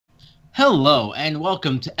Hello and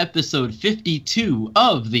welcome to episode 52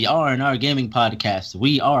 of the R&R Gaming Podcast.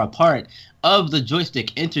 We are a part of the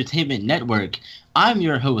Joystick Entertainment Network. I'm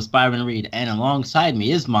your host, Byron Reed, and alongside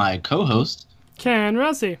me is my co-host, Ken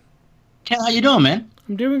Rossi. Ken, how you doing, man?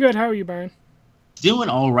 I'm doing good. How are you, Byron? Doing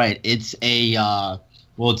all right. It's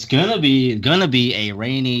it's gonna be a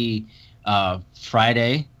rainy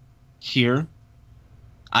Friday here.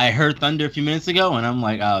 I heard thunder a few minutes ago, and I'm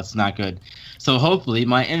like, oh, it's not good. So hopefully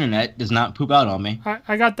my internet does not poop out on me.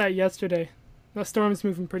 I got that yesterday. The storm's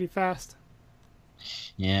moving pretty fast.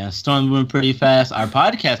 Yeah, storm's moving pretty fast. Our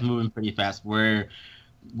podcast moving pretty fast. We're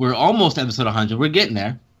almost episode 100. We're getting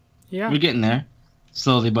there. Yeah. We're getting there,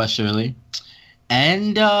 slowly but surely.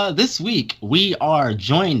 And this week we are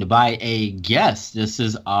joined by a guest. This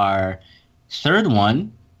is our third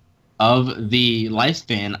one of the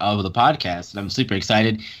lifespan of the podcast, and I'm super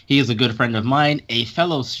excited. He is a good friend of mine, a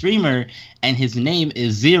fellow streamer, and his name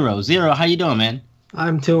is Zero. Zero, how you doing, man?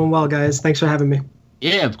 I'm doing well, guys. Thanks for having me.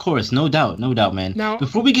 Yeah, of course, no doubt, man. Now,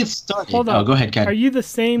 before we get started, hold on. Go ahead, Ken. Are you the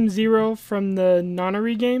same Zero from the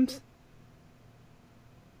Nonary games?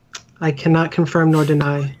 I cannot confirm nor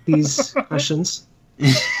deny these questions.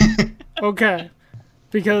 Okay.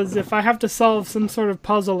 Because if I have to solve some sort of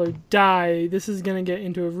puzzle or die, this is going to get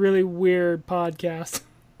into a really weird podcast.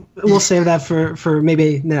 We'll save that for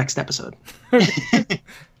maybe the next episode.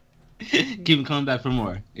 Keep him coming back for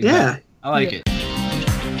more. Exactly. Yeah. I like it.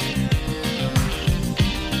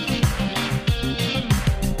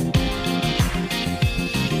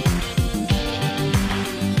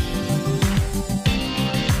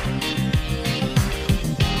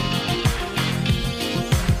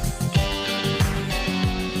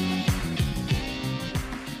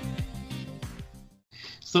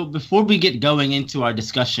 So before we get going into our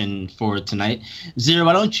discussion for tonight, Zero,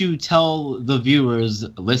 why don't you tell the viewers,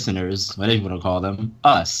 listeners, whatever you want to call them,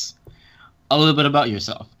 us, a little bit about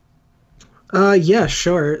yourself? Yeah,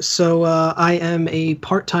 sure. So I am a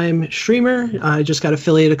part-time streamer. I just got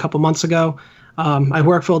affiliated a couple months ago. I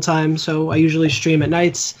work full-time, so I usually stream at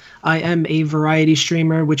nights. I am a variety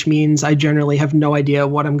streamer, which means I generally have no idea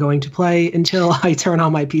what I'm going to play until I turn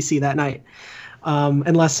on my PC that night.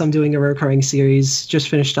 Unless I'm doing a recurring series. Just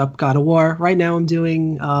finished up God of War. Right now I'm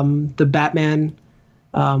doing the Batman,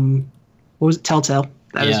 what was it? Telltale.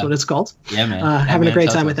 That is what it's called. Yeah, man. Having a great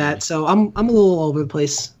time with that. So I'm a little all over the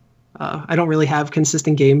place. I don't really have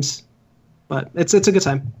consistent games, but it's a good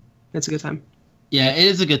time. It's a good time. Yeah, it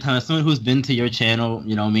is a good time. As someone who's been to your channel,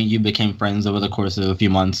 me and you became friends over the course of a few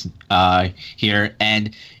months here,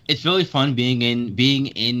 and it's really fun being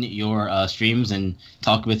in your streams and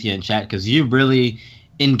talking with you in chat, because you're really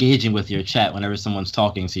engaging with your chat whenever someone's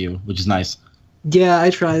talking to you, which is nice. Yeah, I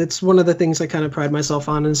try. It's one of the things I kind of pride myself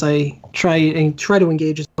on, is I try to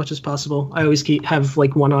engage as much as possible. I always have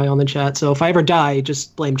like one eye on the chat, so if I ever die,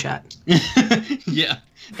 just blame chat. Yeah,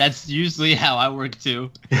 that's usually how I work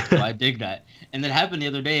too. So I dig that. And that happened the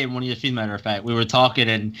other day in one of your streams, matter of fact. We were talking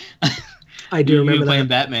and I do remember you were playing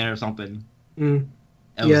that. Batman or something.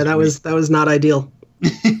 That was not ideal.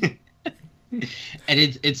 And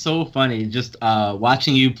it's so funny just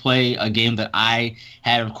watching you play a game that I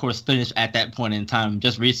had, of course, finished at that point in time,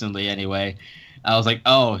 just recently anyway. I was like,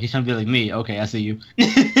 oh, he's trying to be like me. Okay, I see you.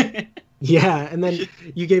 Yeah, and then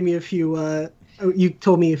you gave me a few you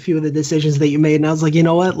told me a few of the decisions that you made, and I was like, you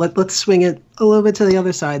know what? Let's swing it a little bit to the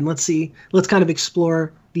other side, and let's kind of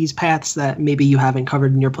explore these paths that maybe you haven't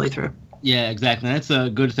covered in your playthrough. Yeah, exactly. And that's a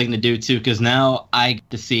good thing to do too, because now I get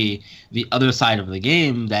to see the other side of the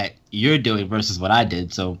game that you're doing versus what I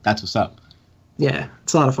did. So that's what's up. Yeah,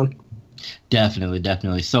 it's a lot of fun.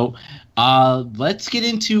 Definitely. So let's get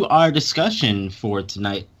into our discussion for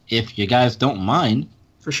tonight, if you guys don't mind.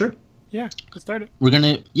 For sure. Yeah, let's start it. We're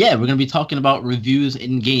gonna be talking about reviews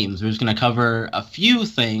in games. We're just gonna cover a few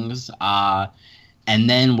things, and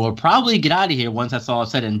then we'll probably get out of here once that's all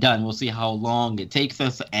said and done. We'll see how long it takes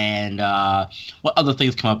us and what other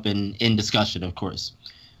things come up in discussion, of course.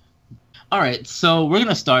 All right, so we're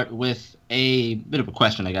gonna start with a bit of a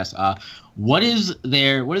question, I guess. What is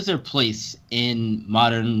their place in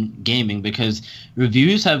modern gaming? Because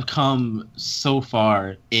reviews have come so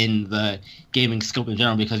far in the gaming scope in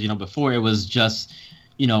general, because before it was just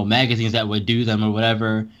magazines that would do them or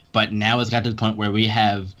whatever, but now it's got to the point where we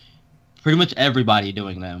have pretty much everybody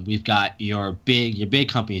doing them. We've got your big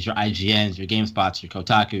companies, your IGNs, your GameSpots, your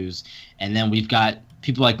Kotakus, and then we've got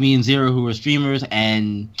people like me and Zero who are streamers,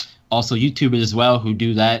 and also YouTubers as well who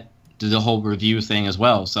do the whole review thing as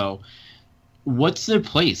well. So what's their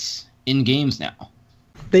place in games now?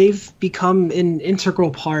 They've become an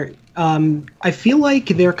integral part. I feel like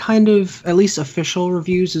they're kind of, at least official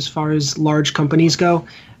reviews as far as large companies go,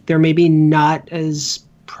 they're maybe not as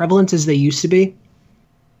prevalent as they used to be.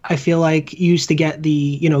 I feel like you used to get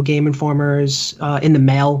the, Game Informers in the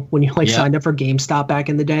mail when you signed up for GameStop back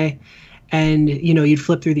in the day. And, you'd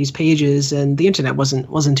flip through these pages, and the internet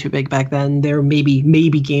wasn't too big back then. There maybe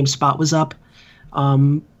GameSpot was up.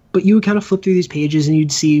 But you would kind of flip through these pages and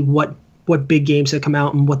you'd see what big games had come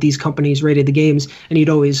out and what these companies rated the games. And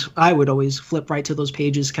I would always flip right to those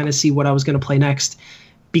pages, kind of see what I was going to play next,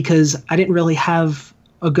 because I didn't really have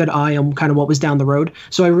a good eye on kind of what was down the road.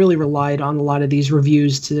 So I really relied on a lot of these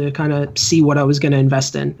reviews to kind of see what I was going to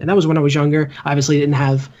invest in. And that was when I was younger. I obviously didn't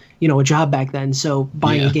have, a job back then. So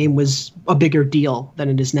buying a game was a bigger deal than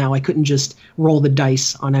it is now. I couldn't just roll the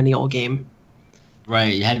dice on any old game.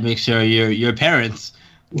 Right. You had to make sure your parents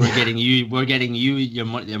were getting you your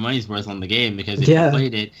money's worth on the game, because if you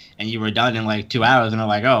played it and you were done in like 2 hours and they're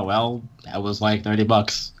like, oh, well, that was like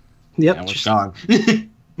 $30. Yep. And it's gone.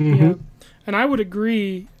 Yeah. And I would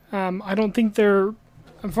agree. I don't think they're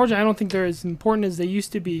as important as they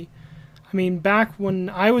used to be. I mean, back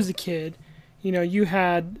when I was a kid, you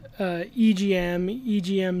had EGM,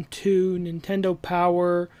 EGM2, Nintendo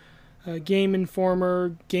Power, Game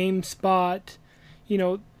Informer, GameSpot.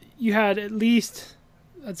 You had at least,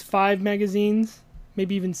 that's 5 magazines,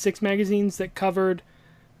 maybe even 6 magazines that covered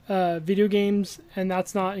video games, and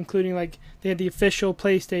that's not including, like, they had the official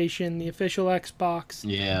PlayStation, the official Xbox.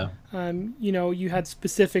 Yeah. You had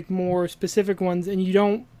more specific ones,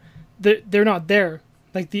 and they're not there.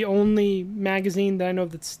 Like, the only magazine that I know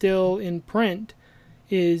that's still in print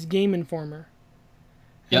is Game Informer.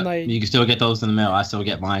 Yep, you can still get those in the mail. I still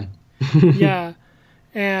get mine. Yeah.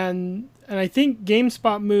 And I think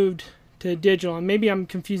GameSpot moved to digital, and maybe I'm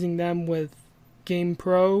confusing them with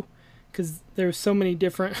GamePro, because there's so many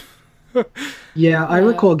different... Yeah, I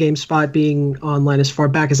recall GameSpot being online as far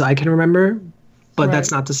back as I can remember, but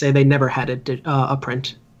that's not to say they never had a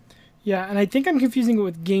print. Yeah, and I think I'm confusing it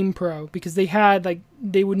with GamePro, because they had, like,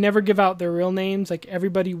 they would never give out their real names. Like,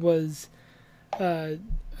 everybody was code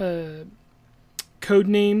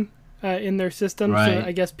name in their system. Right. So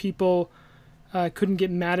I guess people couldn't get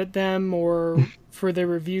mad at them or for their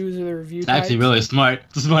reviews or their review types. Actually, really smart.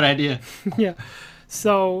 It's a smart idea. Yeah.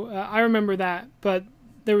 So I remember that, but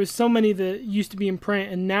there was so many that used to be in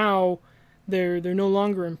print, and now they're no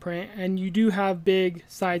longer in print. And you do have big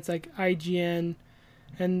sites like IGN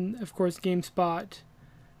and, of course, GameSpot.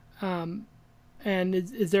 And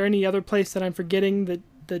is there any other place that I'm forgetting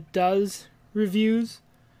that does reviews?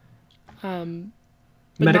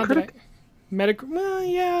 Metacritic? Metacritic. Well,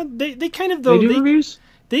 yeah, they kind of They do reviews?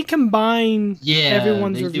 They combine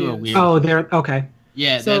everyone's they reviews. do a weird. Oh, they're okay.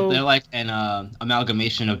 Yeah, So- they're like an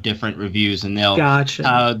amalgamation of different reviews, and they'll Gotcha.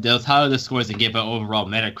 how the scores and give an overall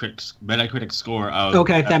Metacritic score of.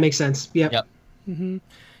 Okay, that makes sense. Yep. Mm-hmm.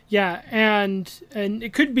 Yeah, and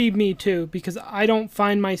it could be me too, because I don't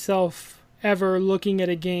find myself ever looking at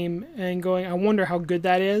a game and going, I wonder how good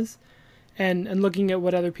that is, and looking at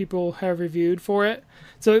what other people have reviewed for it.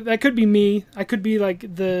 So that could be me. I could be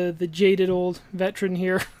like the jaded old veteran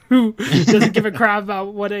here who doesn't give a crap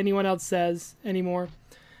about what anyone else says anymore.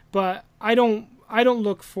 But I don't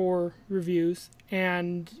look for reviews,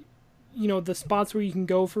 and the spots where you can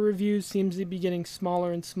go for reviews seems to be getting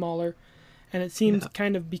smaller and smaller, and it seems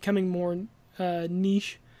kind of becoming more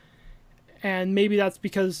niche. And maybe that's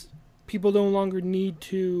because people no longer need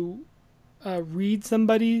to read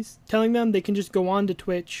somebody's telling them. They can just go on to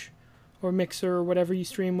Twitch or Mixer or whatever you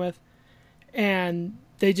stream with, and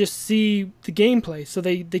they just see the gameplay. So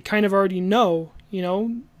they kind of already know,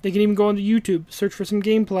 they can even go onto YouTube, search for some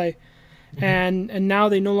gameplay, and now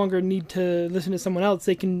they no longer need to listen to someone else.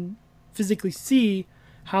 They can physically see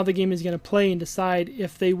how the game is going to play and decide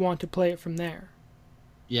if they want to play it from there.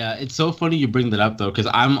 Yeah, it's so funny you bring that up, though, because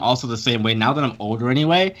I'm also the same way. Now that I'm older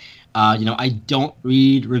anyway, I don't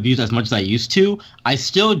read reviews as much as I used to. I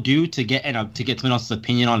still do to get someone else's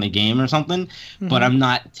opinion on the game or something, but I'm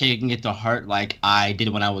not taking it to heart like I did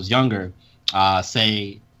when I was younger,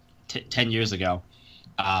 say 10 years ago.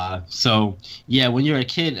 So, yeah, when you're a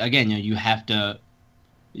kid, again, you have to,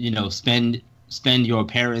 spend your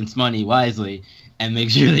parents' money wisely and make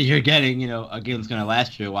sure that you're getting, a game that's going to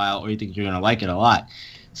last you a while, or you think you're going to like it a lot.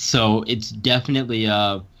 So it's definitely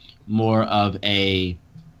more of a,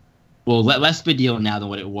 less of a deal now than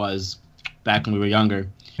what it was back when we were younger.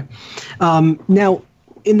 Now,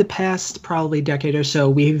 in the past probably decade or so,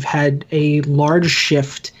 we've had a large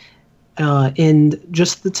shift in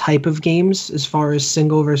just the type of games as far as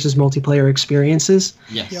single versus multiplayer experiences.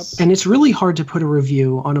 Yes. Yep. And it's really hard to put a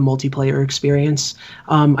review on a multiplayer experience.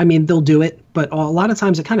 I mean, they'll do it, but a lot of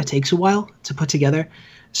times it kind of takes a while to put together.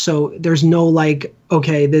 So there's no like,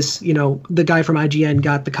 okay, this, the guy from IGN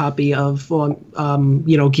got the copy of,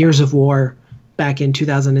 Gears of War back in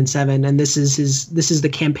 2007, and this is the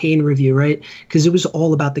campaign review, right? Because it was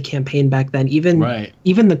all about the campaign back then. Even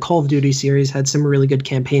the Call of Duty series had some really good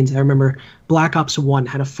campaigns. I remember Black Ops 1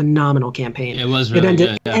 had a phenomenal campaign. It was really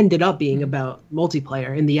good. It ended up being about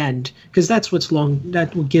multiplayer in the end, because that's what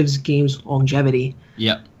gives games longevity.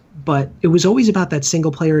 Yep. But it was always about that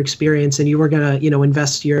single player experience, and you were gonna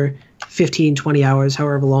invest your 15, 20 hours,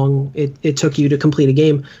 however long it took you to complete a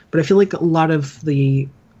game. But I feel like a lot of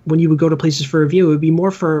when you would go to places for review, it would be more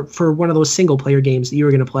for one of those single player games that you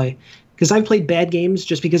were going to play. Because I've played bad games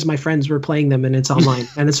just because my friends were playing them and it's online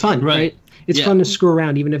and it's fun, right? It's fun to screw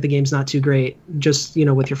around even if the game's not too great, just,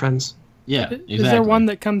 with your friends. Yeah, exactly. Is there one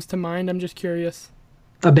that comes to mind? I'm just curious.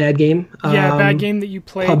 A bad game? Yeah, a bad game that you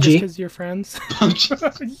played PUBG. just because you're friends.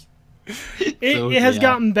 It has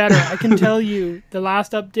gotten better. I can tell you the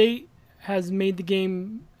last update has made the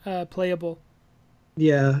game playable.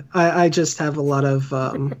 Yeah, I just have a lot of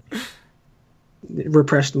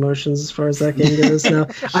repressed emotions as far as that game goes. Now,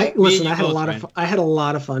 I had a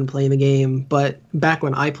lot of fun playing the game, but back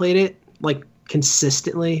when I played it, like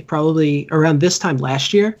consistently, probably around this time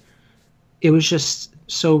last year, it was just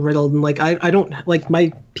so riddled. And like I don't like,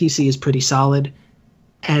 my PC is pretty solid,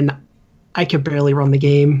 and I could barely run the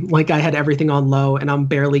game. Like I had everything on low and I'm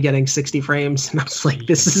barely getting 60 frames. And I was like,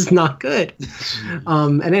 this is not good.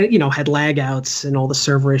 And then, had lag outs and all the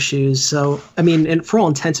server issues. So, I mean, and for all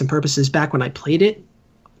intents and purposes, back when I played it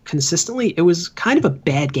consistently, it was kind of a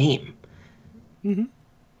bad game. Mm-hmm.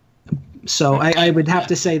 So I would have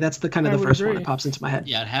to say that's the first one that pops into my head.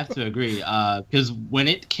 Yeah, I'd have to agree. Because when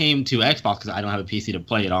it came to Xbox, because I don't have a PC to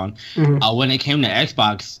play it on, when it came to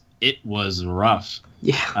Xbox, it was rough.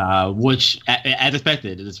 Yeah. Which, as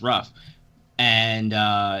expected, it's rough, and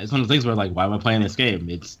it's one of the things where like, why am I playing this game?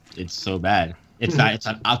 It's so bad. It's not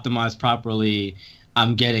optimized properly.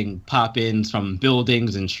 I'm getting pop-ins from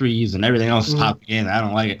buildings and trees and everything else popping in. I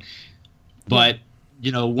don't like it. But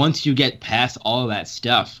once you get past all of that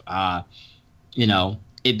stuff,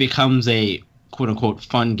 it becomes a quote-unquote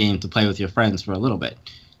fun game to play with your friends for a little bit.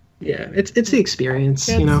 Yeah, it's the experience.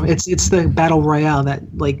 It's the battle royale that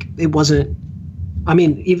like it wasn't. I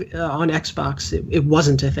mean, even on Xbox, it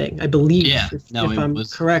wasn't a thing. I believe, if I'm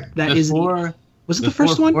correct, that was it the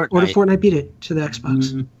first one, or did Fortnite beat it to the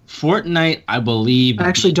Xbox? Fortnite, I believe. I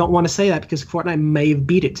actually don't want to say that because Fortnite may have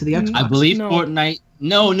beat it to the Xbox. I believe Fortnite.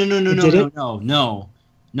 No.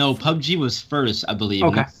 PUBG was first, I believe.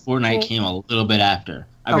 Okay. And Fortnite came a little bit after.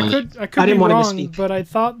 I could be wrong, but I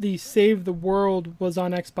thought the Save the World was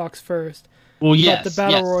on Xbox first. Well, yes. But the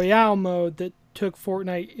Battle Royale mode that took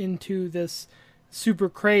Fortnite into this super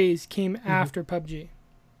craze came after PUBG.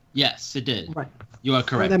 Yes, it did. Right. You are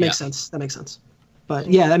correct. That makes sense. But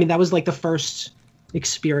yeah, I mean, that was like the first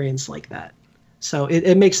experience like that. So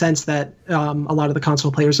it makes sense that a lot of the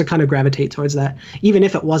console players would kind of gravitate towards that, even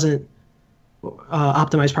if it wasn't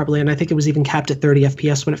optimized properly. And I think it was even capped at 30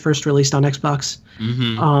 FPS when it first released on Xbox.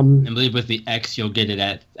 I believe with the X, you'll get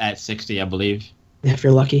it at 60, I believe. If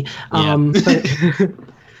you're lucky. Yeah.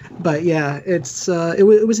 But yeah, it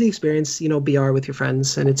was the experience, BR with your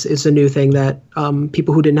friends, and it's a new thing that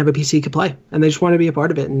people who didn't have a PC could play, and they just want to be a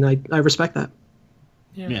part of it, and I respect that.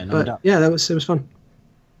 Yeah, no doubt. Yeah, it was fun.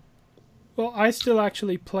 Well, I still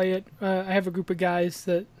actually play it. I have a group of guys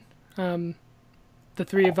that the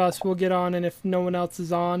three of us will get on, and if no one else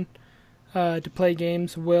is on to play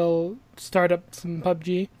games, we'll start up some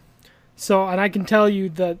PUBG. So, and I can tell you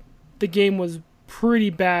that the game was pretty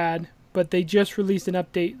bad, but they just released an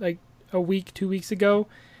update like a week, 2 weeks ago,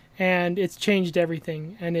 and it's changed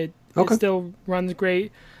everything, and it still runs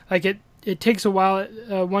great. Like it takes a while.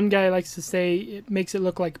 One guy likes to say it makes it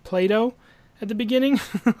look like Play-Doh at the beginning.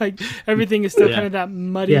 Like everything is still kind of that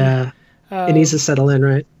muddy. Yeah, it needs to settle in,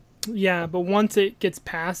 right? Yeah, but once it gets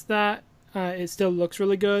past that, it still looks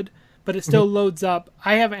really good, but it still loads up.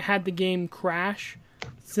 I haven't had the game crash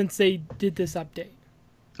since they did this update.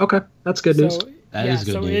 Okay, that's good news. That is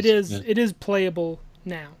good news. It is playable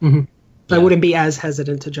now. I wouldn't be as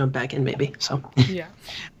hesitant to jump back in, maybe. So yeah.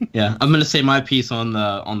 Yeah, I'm gonna say my piece on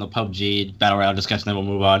the PUBG Battle Royale discussion, then we'll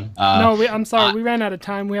move on. I'm sorry, we ran out of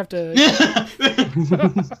time. We have to.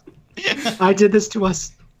 I did this to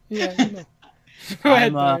us. Yeah. No. Go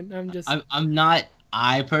ahead, Brian.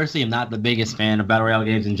 I personally am not the biggest fan of Battle Royale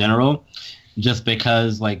games in general, just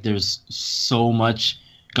because like there's so much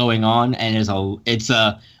going on, and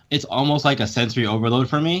it's almost like a sensory overload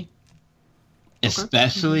for me.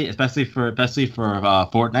 Especially for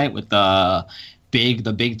Fortnite with the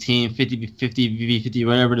big team, 50 v 50,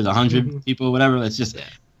 whatever it is, 100 people, whatever. It's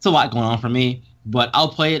a lot going on for me. but I'll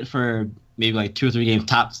play it for maybe like 2 or 3 games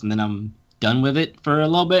tops, and then I'm done with it for a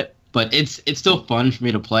little bit. But it's still fun for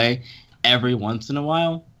me to play every once in a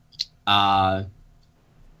while. But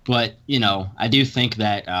I do think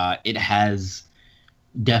that it has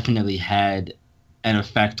definitely had an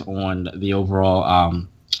effect on the overall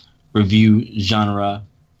review genre,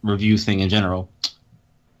 review thing in general.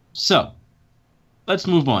 So let's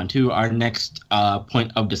move on to our next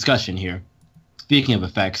point of discussion here. Speaking of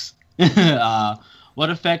effects, what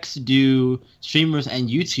effects do streamers and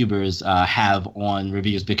YouTubers have on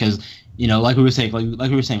reviews? Because like we were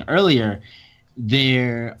saying earlier,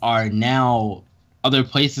 there are now other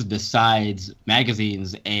places besides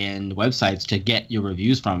magazines and websites to get your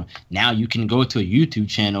reviews from. Now you can go to a YouTube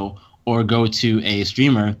channel or go to a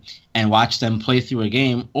streamer and watch them play through a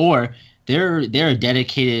game, or they're a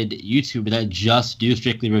dedicated YouTuber that just do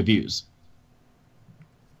strictly reviews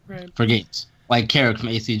for games. Like Carrick from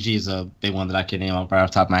ACG is a big one that I can name right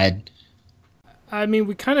off the top of my head. I mean,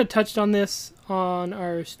 we kind of touched on this on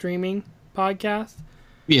our streaming podcast.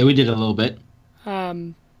 Yeah, we did a little bit.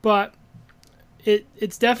 But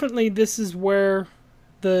it's definitely, this is where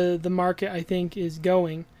the market, I think, is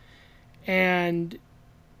going. And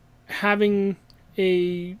having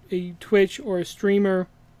a Twitch or a streamer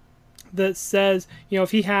that says,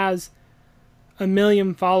 if he has 1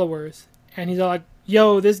 million followers and he's like,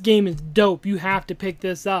 yo, this game is dope, you have to pick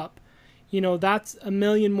this up. That's 1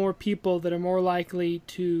 million more people that are more likely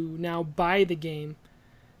to now buy the game,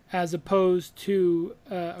 as opposed to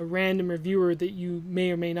a random reviewer that you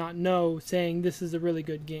may or may not know saying this is a really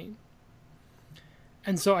good game.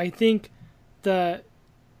 And so I think that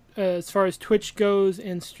as far as Twitch goes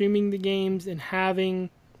and streaming the games and having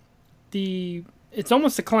it's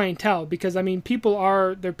almost a clientele, because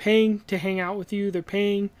they're paying to hang out with you, they're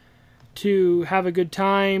paying to have a good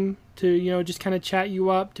time, to just kind of chat you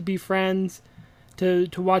up, to be friends, to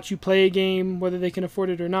watch you play a game, whether they can afford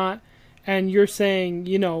it or not. And you're saying,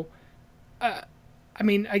 I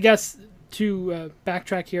guess to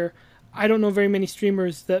backtrack here, I don't know very many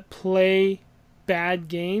streamers that play bad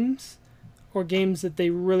games or games that they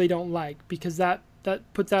really don't like, because that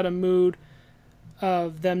puts out a mood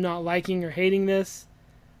of them not liking or hating this,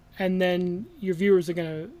 and then your viewers are going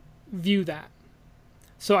to view that.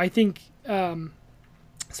 So I think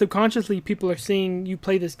subconsciously people are seeing you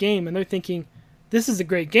play this game and they're thinking, this is a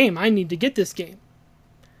great game, I need to get this game.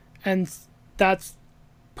 And that's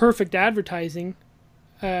perfect advertising,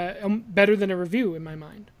 better than a review in my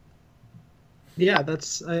mind. Yeah,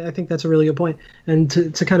 I think that's a really good point. And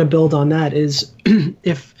to kind of build on that is,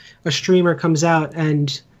 if a streamer comes out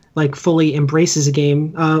and like fully embraces a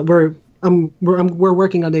game, we're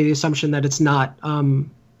working under the assumption that it's not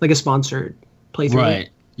like a sponsored playthrough. Right.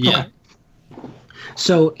 Yeah. Okay.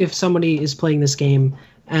 So if somebody is playing this game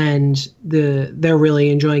and they're really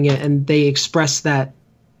enjoying it and they express that,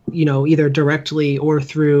 either directly or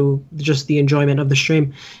through just the enjoyment of the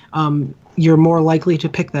stream, you're more likely to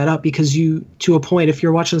pick that up, because to a point, if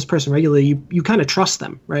you're watching this person regularly, you kind of trust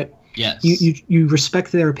them, right? Yes. You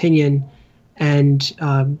respect their opinion, and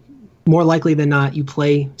more likely than not, you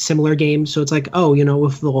play similar games. So it's like, oh,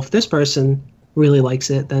 if this person really likes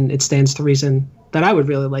it, then it stands to reason that I would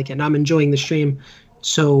really like it, and I'm enjoying the stream.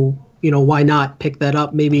 So, why not pick that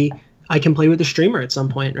up? Maybe I can play with the streamer at some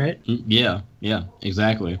point, right? Yeah,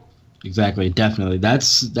 exactly, definitely.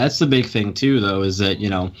 That's the big thing too, though, is that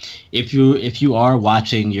if you are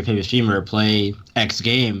watching your favorite streamer play X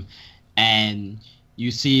game, and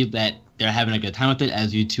you see that they're having a good time with it,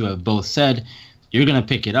 as you two have both said, you're gonna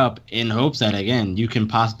pick it up in hopes that again you can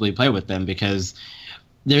possibly play with them, because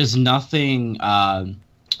there's nothing.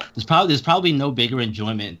 There's probably no bigger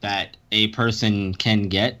enjoyment that a person can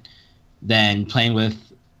get than playing with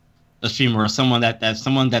a streamer or someone that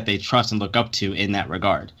they trust and look up to in that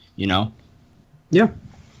regard. Yeah. Yep.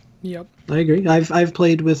 I agree. I've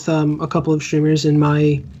played with a couple of streamers in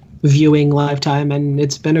my viewing lifetime, and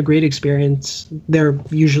it's been a great experience. They're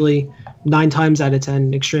usually 9 times out of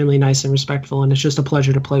 10 extremely nice and respectful, and it's just a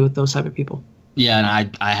pleasure to play with those type of people. Yeah,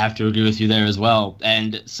 and I have to agree with you there as well.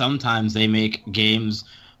 And sometimes they make games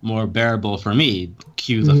more bearable for me.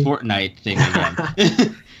 Cue the Fortnite thing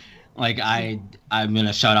again. Like I'm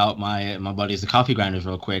gonna shout out my buddies, the Coffee Grinders,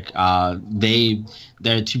 real quick.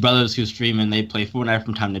 They're 2 brothers who stream, and they play Fortnite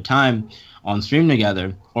from time to time on stream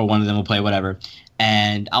together, or one of them will play whatever.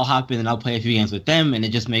 And I'll hop in and I'll play a few games with them, and it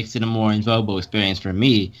just makes it a more enjoyable experience for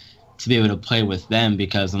me to be able to play with them,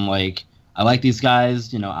 because I'm like, I like these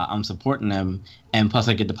guys, I'm supporting them, and plus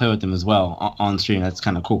I get to play with them as well on stream. That's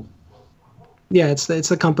kind of cool. Yeah, it's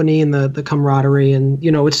the company and the camaraderie, and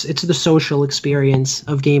it's the social experience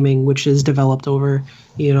of gaming, which is developed over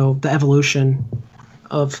the evolution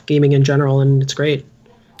of gaming in general, and it's great.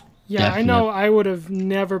 Yeah, I know I would have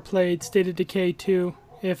never played State of Decay 2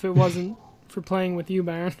 if it wasn't for playing with you,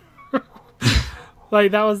 Baron.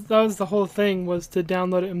 Like that was the whole thing, was to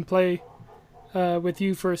download it and play with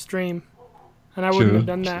you for a stream. And I wouldn't have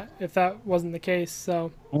done that if that wasn't the case.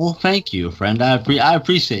 So. Well, thank you, friend. I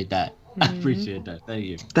appreciate that. I appreciate that. Thank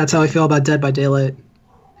you. That's how I feel about Dead by Daylight.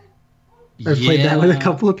 I've played that with a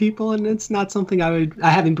couple of people, and it's not something I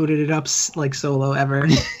haven't booted it up like solo ever.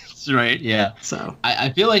 That's right. Yeah. So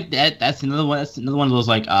I feel like that's another one. That's another one of those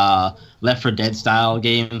like Left 4 Dead style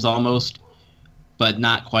games almost, but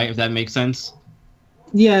not quite. If that makes sense.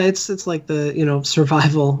 Yeah, it's like the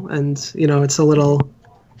survival, and it's a little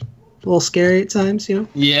scary at times.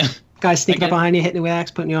 Yeah. Guys sneaking up behind you, hitting you with axe,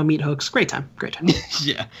 putting you on meat hooks. Great time.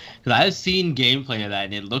 Yeah, because I've seen gameplay of that,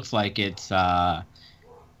 and it looks like it's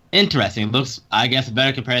interesting. It looks, I guess, a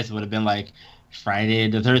better comparison would have been like Friday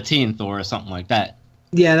the 13th or something like that.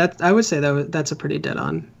 Yeah, I would say that's a pretty dead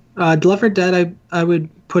on. Left 4 Dead, I would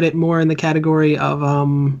put it more in the category of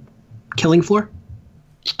Killing Floor.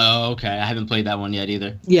 Oh, okay. I haven't played that one yet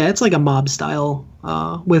either. Yeah, it's like a mob style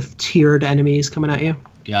with tiered enemies coming at you.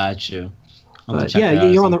 Got you. But yeah,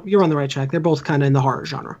 you're on the right track. They're both kind of in the horror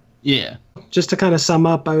genre. Yeah. Just to kind of sum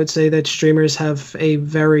up, I would say that streamers have a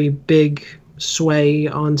very big sway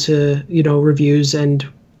onto reviews and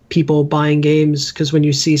people buying games, because when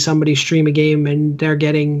you see somebody stream a game and they're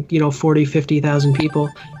getting 40,000-50,000 people,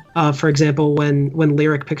 for example, when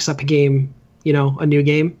Lyric picks up a game, a new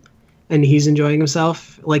game, and he's enjoying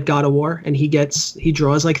himself, like God of War, and he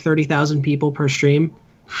draws like 30,000 people per stream,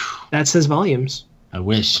 that says volumes. I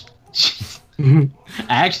wish.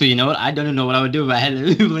 Actually, you know what? I don't know what I would do if I had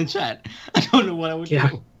people in chat. I don't know what I would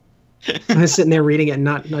do. I was sitting there reading it and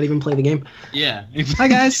not even play the game. Yeah. Hi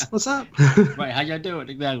guys, what's up? Right, how y'all doing?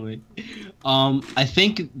 Exactly. I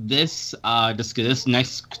think this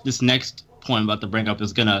next point I'm about to bring up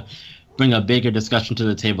is gonna bring a bigger discussion to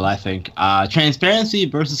the table. I think transparency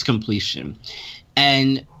versus completion,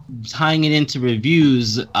 and tying it into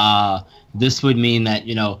reviews. This would mean that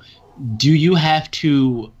do you have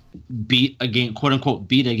to beat a game, quote unquote,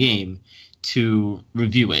 beat a game to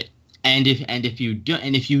review it? And if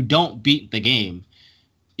you don't beat the game,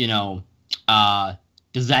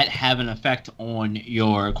 does that have an effect on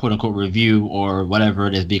your quote unquote review or whatever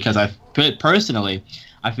it is? Because I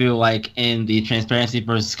feel like in the transparency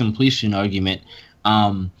versus completion argument,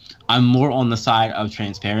 I'm more on the side of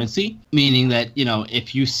transparency, meaning that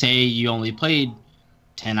if you say you only played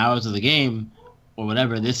 10 hours of the game or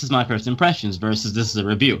whatever, this is my first impressions versus this is a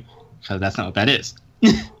review, because that's not what that is.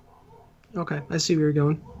 Okay, I see where you're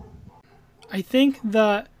going. I think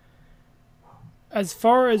that as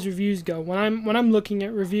far as reviews go, when I'm looking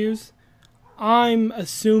at reviews, I'm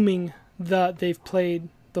assuming that they've played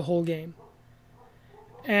the whole game.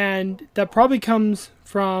 And that probably comes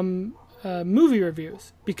from movie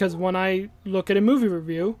reviews, because when I look at a movie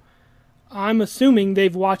review, I'm assuming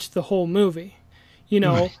they've watched the whole movie.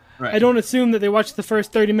 Right. I don't assume that they watched the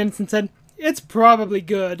first 30 minutes and said, it's probably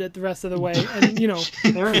good at the rest of the way, and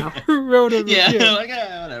fair enough. Wrote a review. Yeah, like,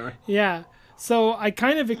 whatever. Yeah. So I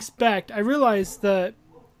kind of I realize that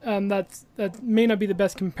that may not be the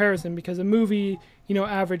best comparison, because a movie,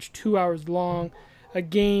 average 2 hours long, a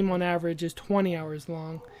game on average is 20 hours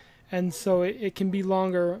long, and so it can be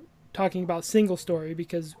longer talking about single story,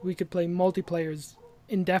 because we could play multiplayers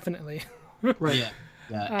indefinitely. Right. Yeah.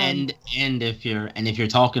 And if you're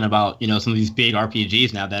talking about some of these big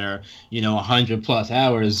RPGs now that are 100+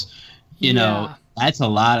 hours, that's a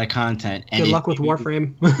lot of content. And good luck with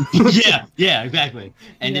Warframe. yeah, exactly.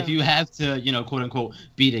 And if you have to quote unquote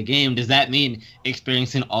beat a game, does that mean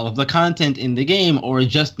experiencing all of the content in the game, or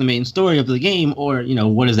just the main story of the game, or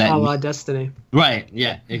what does that mean? A la Destiny. Right.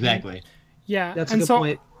 Yeah. Exactly. Yeah, that's a good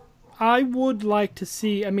point. I would like to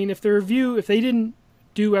see. I mean, if they didn't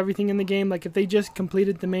do everything in the game, like if they just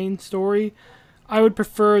completed the main story, I would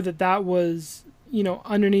prefer that was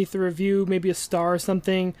underneath the review, maybe a star or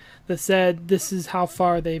something that said this is how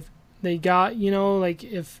far they got. Like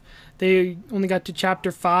if they only got to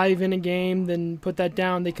chapter 5 in a game, then put that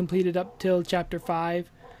down, they completed up till chapter 5,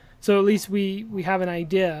 so at least we have an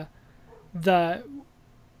idea that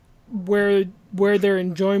where their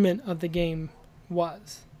enjoyment of the game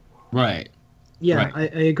was. Right. Yeah,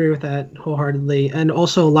 right. I agree with that wholeheartedly. And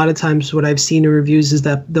also, a lot of times what I've seen in reviews is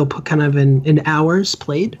that they'll put kind of in hours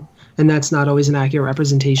played, and that's not always an accurate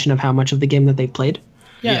representation of how much of the game that they've played.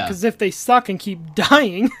 Yeah. because if they suck and keep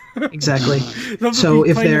dying, Exactly. they'll So be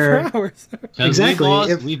if playing they're- for hours. 'Cause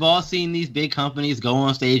Exactly. We've all seen these big companies go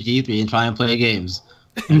on stage E3 and try and play games.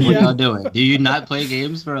 What Yeah. y'all doing? Do you not play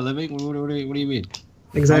games for a living? What do you mean?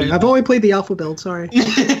 Exactly. I've only played the alpha build. Sorry.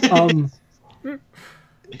 It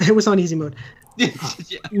was on easy mode.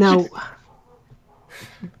 Now,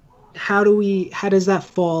 how does that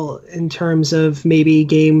fall in terms of maybe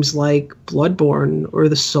games like Bloodborne or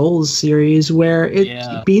the Souls series, where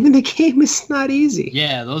beating the game is not easy?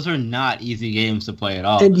 Yeah, those are not easy games to play at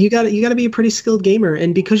all. And you got to be a pretty skilled gamer,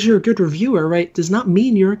 and because you're a good reviewer, right, does not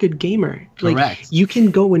mean you're a good gamer. Correct. Like, you can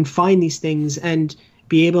go and find these things and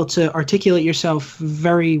be able to articulate yourself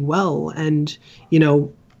very well, and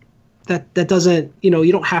that doesn't,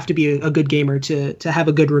 you don't have to be a good gamer to have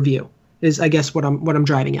a good review, is I guess what I'm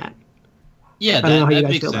driving at. Yeah, I don't know how you that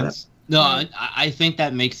guys makes feel about sense. No, I think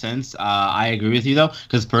that makes sense. I agree with you, though,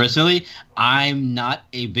 because personally, I'm not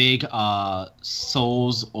a big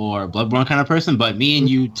Souls or Bloodborne kind of person, but me and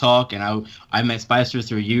you talk, and I met Spicer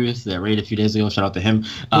through youth that raid a few days ago. Shout out to him.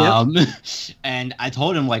 And I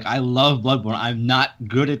told him, like, I love Bloodborne. I'm not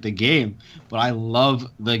good at the game, but I love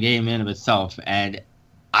the game in of itself, and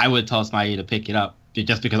I would tell somebody to pick it up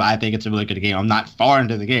just because I think it's a really good game. I'm not far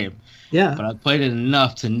into the game. Yeah. But I've played it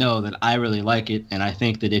enough to know that I really like it, and I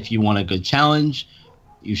think that if you want a good challenge,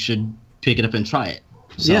 you should pick it up and try it.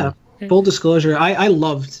 So, Yeah. Full disclosure, I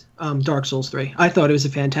loved Dark Souls 3. I thought it was a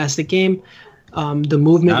fantastic game. The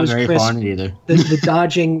movement not was very crisp. far in it either. The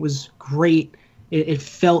dodging was great. It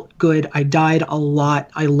felt good. I died a lot.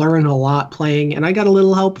 I learned a lot playing, and I got a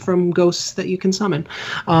little help from ghosts that you can summon.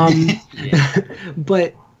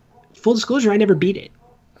 But full disclosure, I never beat it.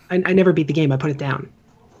 I never beat the game. I put it down.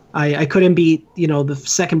 I couldn't beat the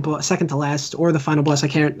second to last or the final boss. I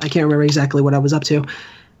can't remember exactly what I was up to,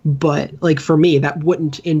 but like for me, that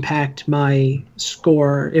wouldn't impact my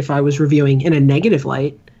score if I was reviewing in a negative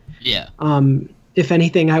light. Yeah. If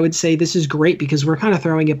anything, I would say this is great because we're kind of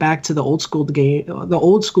throwing it back to the old school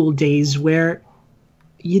days where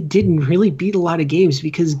you didn't really beat a lot of games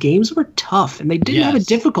because games were tough and they didn't have a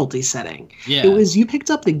difficulty setting. Yeah. It was you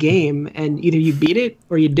picked up the game and either you beat it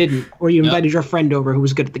or you didn't, or you invited your friend over who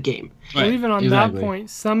was good at the game. Right. Well, even on Exactly. that point,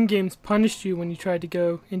 some games punished you when you tried to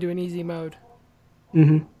go into an easy mode.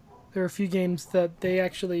 Mm-hmm. There are a few games that they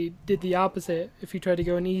actually did the opposite. If you tried to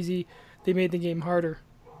go in easy, they made the game harder.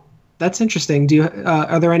 That's interesting. Do you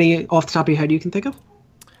are there any off the top of your head you can think of?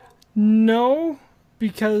 No,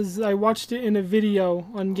 because I watched it in a video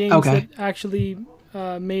on games that actually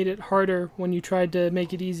made it harder when you tried to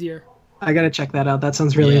make it easier. I gotta check that out. That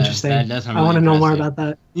sounds really interesting. That does sound I want to really know more impressive.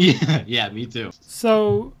 about that. Yeah, me too.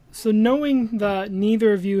 So knowing that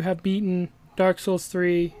neither of you have beaten Dark Souls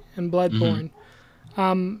 3 and Bloodborne,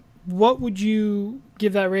 what would you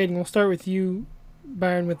give that rating? We'll start with you,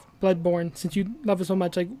 Byron, with Bloodborne, since you love it so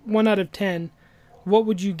much. Like 1 out of 10, what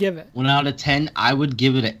would you give it? 1 out of 10, I would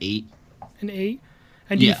give it an 8. An 8?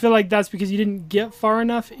 And do you feel like that's because you didn't get far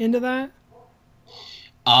enough into that?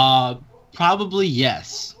 Probably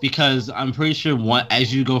yes, because I'm pretty sure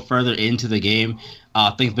as you go further into the game,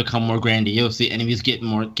 things become more grandiose. The enemies get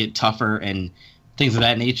tougher and things of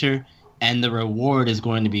that nature, and the reward is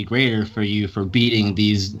going to be greater for you for beating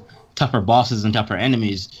these tougher bosses and tougher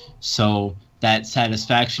enemies. So that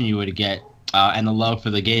satisfaction you would get and the love for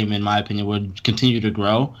the game, in my opinion, would continue to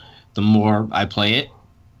grow the more I play it.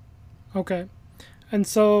 Okay. And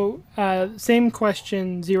so, same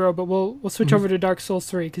question, Zero, but we'll switch over to Dark Souls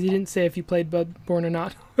 3, because you didn't say if you played Bloodborne or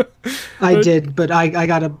not. I did, but I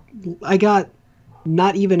got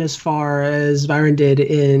not even as far as Byron did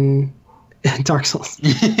in Dark Souls.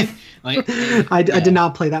 I did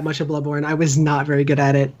not play that much of Bloodborne. I was not very good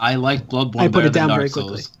at it. I liked Bloodborne I put better it down than very Dark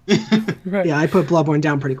quickly. Souls. Right. Yeah, I put Bloodborne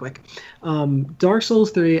down pretty quick. Dark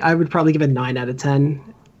Souls 3, I would probably give it 9 out of 10.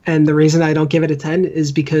 And the reason I don't give it a 10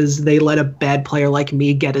 is because they let a bad player like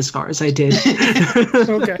me get as far as I did.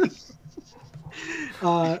 Okay.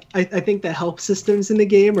 I think the help systems in the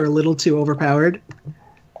game are a little too overpowered.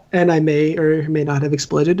 And I may or may not have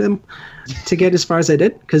exploited them to get as far as I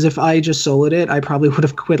did. Because if I just soloed it, I probably would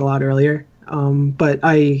have quit a lot earlier. But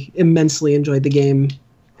I immensely enjoyed the game.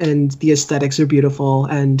 And the aesthetics are beautiful.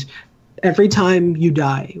 And every time you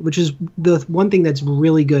die, which is the one thing that's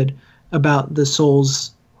really good about the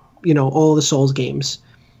Souls, all the Souls games,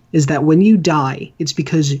 is that when you die, it's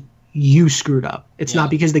because you screwed up. It's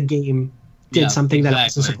not because the game did something that it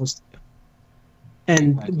wasn't supposed to do.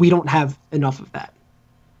 And we don't have enough of that.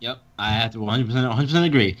 Yep, I have to 100%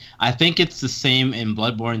 agree. I think it's the same in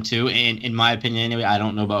Bloodborne too, and in my opinion, anyway. I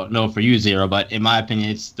don't know for you, Zero, but in my opinion,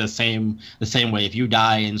 it's the same way. If you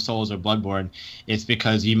die in Souls or Bloodborne, it's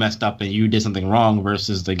because you messed up and you did something wrong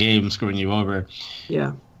versus the game screwing you over.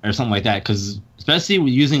 Yeah. Or something like that. Because especially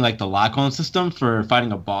with using like the lock-on system for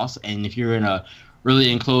fighting a boss, and if you're in a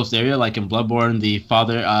really enclosed area, like in Bloodborne, the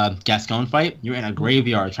Father Gascon fight, you're in a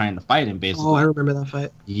graveyard trying to fight him, basically. Oh, I remember that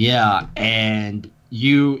fight. Yeah, and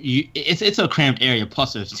it's a cramped area.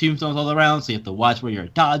 Plus, there's tombstones all around, so you have to watch where you're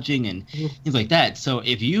dodging and things like that. So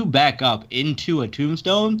if you back up into a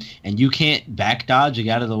tombstone and you can't back dodge and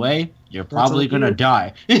get out of the way, you're probably gonna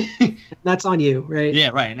die. That's on you, right?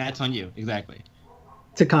 Yeah, right, and that's on you, exactly.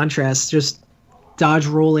 To contrast, just dodge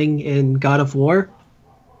rolling in God of War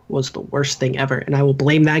was the worst thing ever, and I will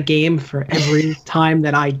blame that game for every time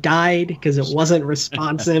that I died because it wasn't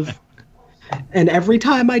responsive. And every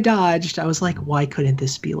time I dodged, I was like, why couldn't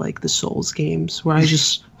this be like the Souls games where I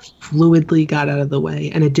just fluidly got out of the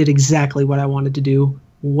way and it did exactly what I wanted to do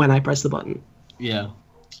when I pressed the button. Yeah,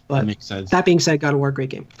 but that makes sense. That being said, God of War, great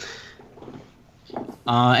game.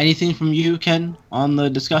 Anything from you, Ken, on the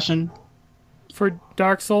discussion? For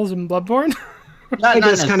Dark Souls and Bloodborne? I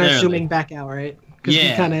guess kind of zooming back out, right?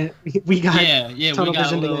 Yeah. We got tunnel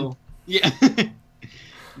vision again. Yeah.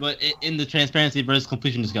 But in the transparency versus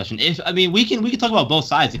completion discussion, we can talk about both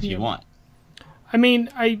sides if you want. I mean,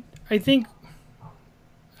 I think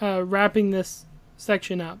wrapping this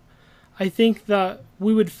section up, I think that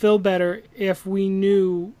we would feel better if we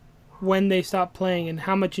knew when they stopped playing and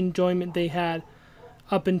how much enjoyment they had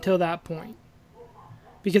up until that point.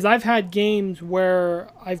 Because I've had games where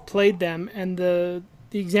I've played them, and the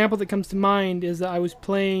example that comes to mind is that I was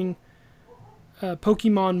playing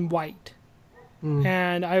Pokemon White.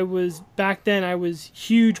 And I was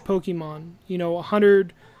huge Pokemon,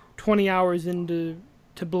 120 hours into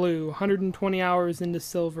Blue, 120 hours into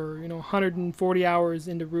Silver, 140 hours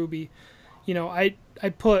into Ruby. I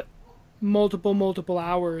put multiple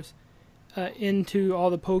hours into all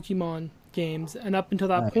the Pokemon games, and up until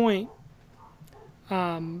that point,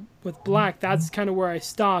 with Black, that's kind of where I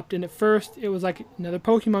stopped. And at first, it was like another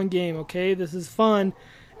Pokemon game. Okay, this is fun,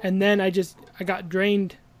 and then I got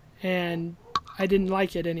drained, and I didn't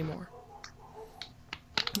like it anymore.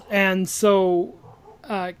 And so,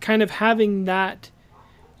 kind of having that,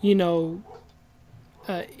 in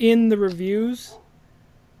the reviews,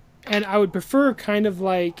 and I would prefer kind of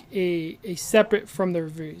like a separate from the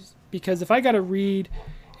reviews, because if I got to read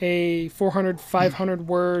a 400, 500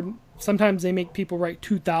 word, sometimes they make people write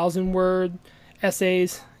 2,000 word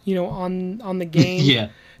essays, on the game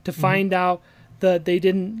to find out that they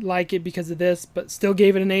didn't like it because of this, but still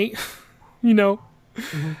gave it an 8.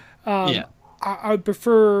 I would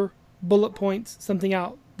prefer bullet points, something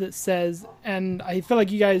out that says, and I feel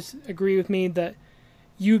like you guys agree with me that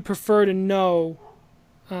you'd prefer to know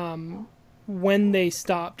when they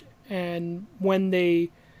stopped and when they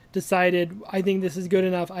decided, I think this is good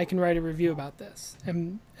enough, I can write a review about this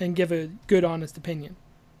and give a good, honest opinion.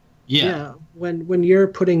 Yeah. When you're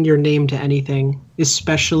putting your name to anything,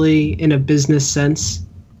 especially in a business sense,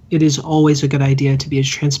 it is always a good idea to be as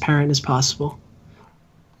transparent as possible.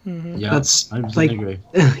 Mm-hmm. Yeah, that's like, agree.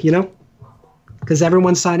 Because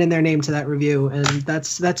everyone's signing their name to that review, and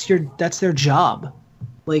that's their job.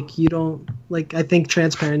 Like, you don't, like, I think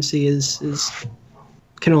transparency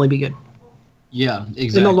can only be good. Yeah,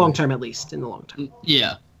 exactly. In the long term, at least. In the long term.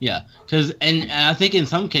 Yeah. Because and I think in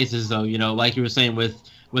some cases though, like you were saying with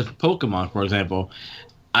Pokemon, for example,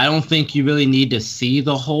 I don't think you really need to see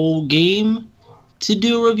the whole game to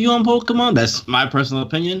do a review on Pokemon. That's my personal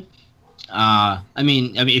opinion. I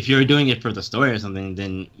mean, if you're doing it for the story or something,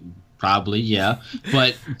 then probably, yeah.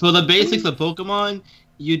 But for the basics of Pokemon,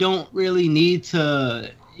 you don't really need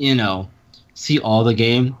to, see all the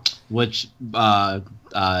game, which, well,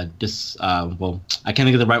 I can't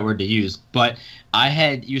think of the right word to use, but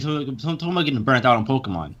you were talking about getting burnt out on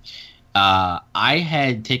Pokemon. I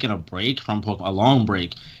had taken a break from Pokemon, a long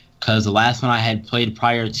break, because the last one I had played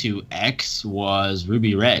prior to X was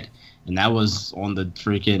Ruby Red, and that was on the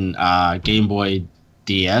freaking Game Boy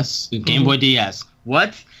DS. Game Boy DS.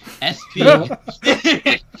 What? SP.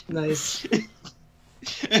 Nice.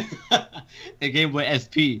 The Game Boy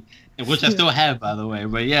SP, which I still have, by the way.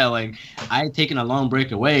 But yeah, like, I had taken a long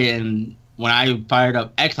break away, and when I fired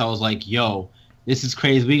up X, I was like, yo, this is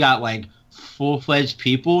crazy. We got like full-fledged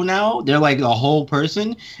people now. They're like a whole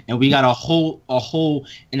person, and we got a whole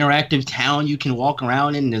interactive town you can walk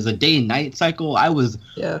around in. There's a day and night cycle. I was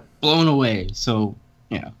blown away. So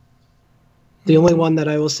yeah. The only one that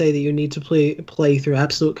I will say that you need to play through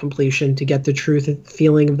absolute completion to get the truth and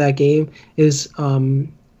feeling of that game is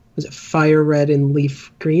was it Fire Red and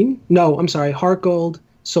Leaf Green? No, I'm sorry, Heart Gold,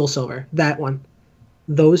 Soul Silver. That one.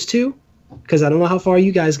 Those two, because I don't know how far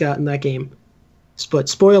you guys got in that game. But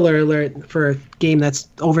spoiler alert for a game that's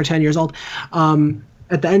over 10 years old.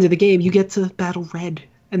 At the end of the game, you get to battle Red,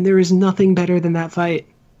 and there is nothing better than that fight.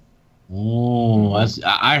 Oh,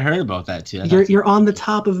 I heard about that too. You're on the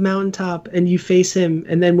top of mountaintop, and you face him,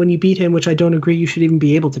 and then when you beat him, which I don't agree you should even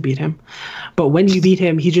be able to beat him, but when you beat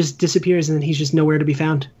him, he just disappears, and then he's just nowhere to be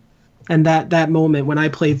found. And that moment when I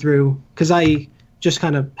played through, because I just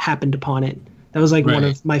kind of happened upon it, that was like one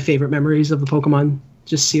of my favorite memories of the Pokemon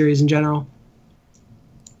just series in general.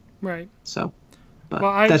 Right. So,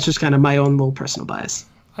 but that's just kind of my own little personal bias.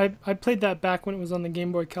 I played that back when it was on the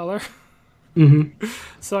Game Boy Color. Mm-hmm.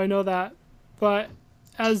 So I know that. But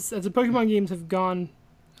as the Pokemon games have gone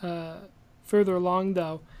further along,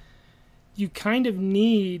 though, you kind of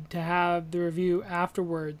need to have the review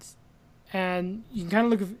afterwards. And you can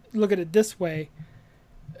kind of look at it this way.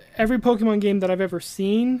 Every Pokemon game that I've ever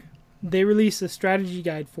seen, they release a strategy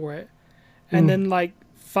guide for it. And then, like,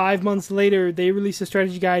 5 months later, they release a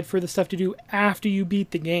strategy guide for the stuff to do after you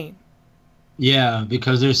beat the game. Yeah,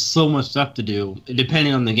 because there's so much stuff to do,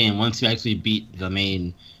 depending on the game, once you actually beat the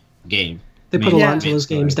main game. They put a lot into those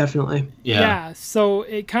games, definitely. Yeah, so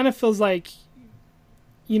it kind of feels like,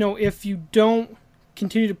 if you don't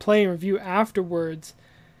continue to play and review afterwards,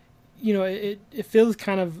 it feels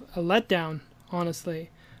kind of a letdown, honestly.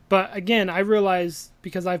 But again, I realize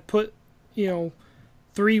because I've put,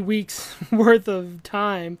 3 weeks worth of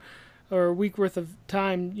time or a week worth of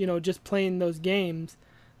time, just playing those games,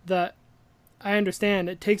 that I understand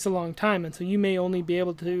it takes a long time. And so you may only be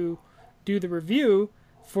able to do the review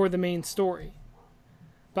for the main story.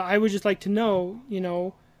 But I would just like to know,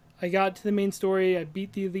 I got to the main story, I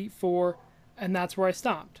beat the Elite Four, and that's where I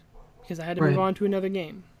stopped because I had to move on to another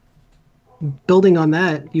game. Building on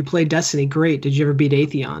that, you played Destiny. Great. Did you ever beat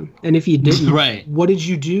Atheon? And if you didn't, what did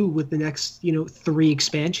you do with the next, 3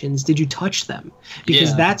 expansions? Did you touch them?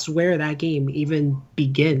 Because that's where that game even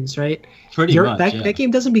begins, right? Pretty much. That game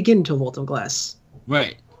doesn't begin until Vault of Glass.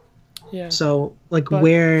 Right. Yeah. So,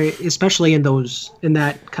 where, especially in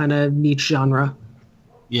that kind of niche genre.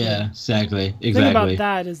 Yeah, exactly. The thing about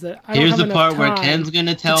that is that I don't Here's have the part enough where time Ken's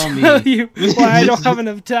gonna tell me why I don't have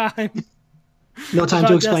enough time. No time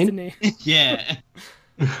to explain. Yeah.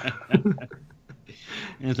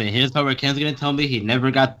 And say, here's how Ken's gonna tell me he never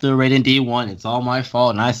got the rating D1. It's all my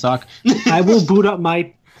fault, and I suck. I will boot up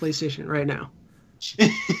my PlayStation right now.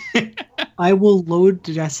 I will load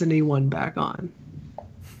Destiny 1 back on.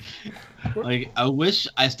 Like, I wish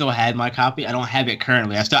I still had my copy. I don't have it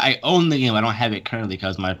currently. I own the game. I don't have it currently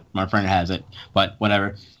because my friend has it. But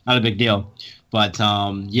whatever, not a big deal. But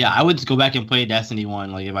yeah, I would just go back and play Destiny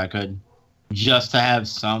 1, like if I could, just to have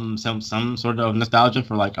some sort of nostalgia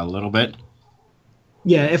for like a little bit.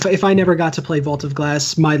 Yeah, if I never got to play Vault of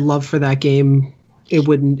Glass, my love for that game, it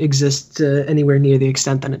wouldn't exist anywhere near the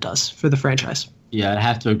extent that it does for the franchise. Yeah, I'd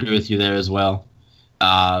have to agree with you there as well.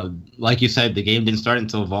 Like you said, the game didn't start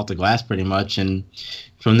until Vault of Glass pretty much, and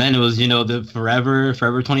from then it was, the forever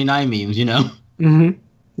 29 memes, Mm-hmm.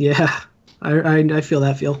 Yeah, I feel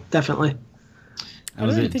that feel, definitely. I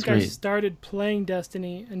don't think I started playing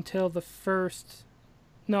Destiny until the first...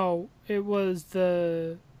 No, it was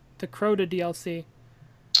the Crota DLC.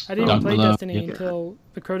 I didn't even play Destiny until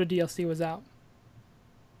the Crota DLC was out.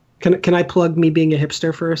 Can I plug me being a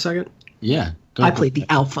hipster for a second? Yeah. I played the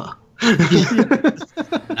alpha.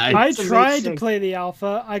 I tried to play the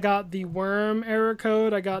alpha. I got the Worm error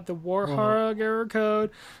code. I got the Warhog error code.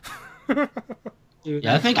 Dude,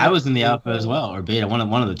 yeah, I think I was in the alpha as well, or beta, one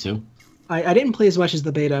of the two. I didn't play as much as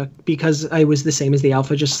the beta because I was the same as the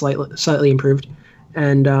alpha, just slightly improved.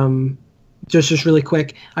 And just really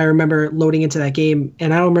quick, I remember loading into that game,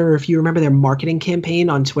 and I don't remember if you remember their marketing campaign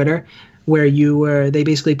on Twitter, where they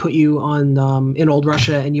basically put you on in old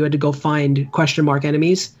Russia, and you had to go find question mark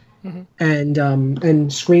enemies, and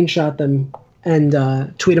screenshot them and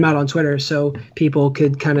tweet them out on Twitter so people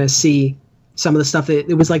could kind of see some of the stuff.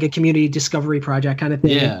 It was like a community discovery project kind of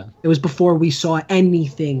thing. Yeah. It was before we saw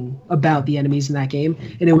anything about the enemies in that game,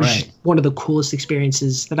 and it was one of the coolest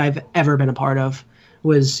experiences that I've ever been a part of.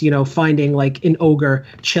 Was finding like an ogre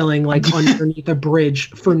chilling like underneath a bridge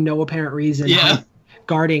for no apparent reason,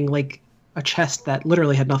 guarding like a chest that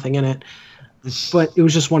literally had nothing in it. But it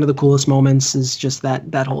was just one of the coolest moments. Is just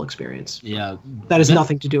that whole experience. Yeah, that has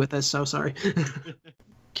nothing to do with this. So sorry.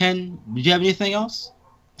 Ken, did you have anything else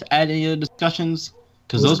to add to your discussions?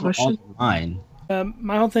 Because those were all mine.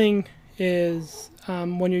 My whole thing is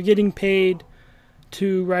when you're getting paid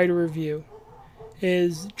to write a review,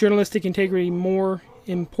 is journalistic integrity more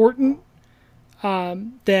important?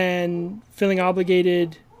 then feeling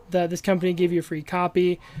obligated that this company gave you a free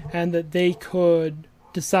copy and that they could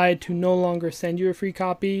decide to no longer send you a free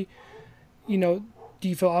copy, do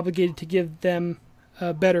you feel obligated to give them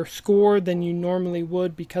a better score than you normally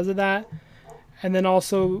would because of that? And then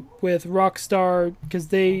also with Rockstar, because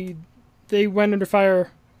they went under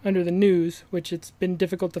fire under the news, which it's been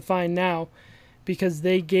difficult to find now, because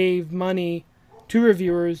they gave money to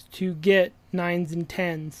reviewers to get 9s and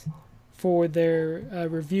 10s for their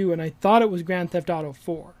review, and I thought it was Grand Theft Auto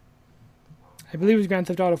 4. I believe it was Grand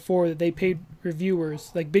Theft Auto 4 that they paid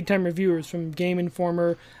reviewers, like big-time reviewers from Game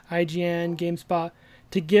Informer, IGN, GameSpot,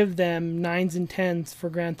 to give them 9s and 10s for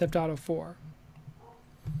Grand Theft Auto 4.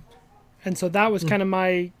 And so that was kind of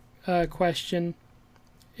my question,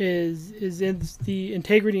 is the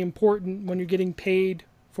integrity important when you're getting paid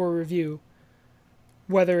for a review,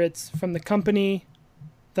 whether it's from the company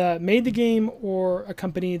that made the game or a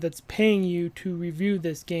company that's paying you to review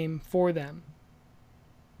this game for them?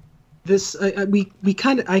 This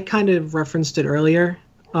I kind of referenced it earlier.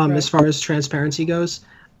 Right. As far as transparency goes,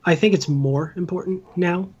 I think it's more important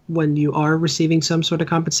now when you are receiving some sort of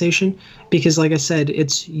compensation, because like I said,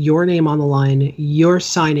 it's your name on the line. You're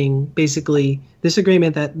signing basically this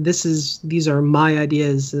agreement that these are my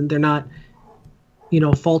ideas and they're not,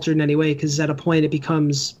 faltered in any way, because at a point it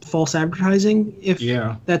becomes false advertising if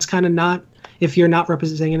that's kind of not, if you're not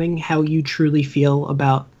representing how you truly feel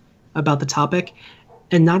about the topic.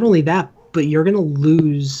 And not only that, but you're going to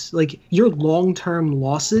lose, like, your long-term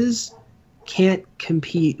losses can't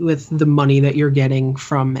compete with the money that you're getting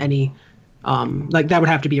from any, that would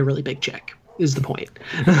have to be a really big check, is the point.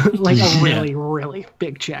 Like a really, really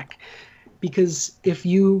big check. Because if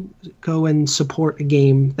you go and support a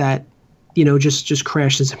game that, just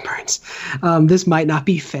crashes and burns, this might not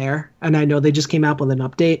be fair. And I know they just came out with an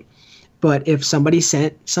update, but if somebody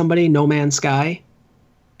sent somebody No Man's Sky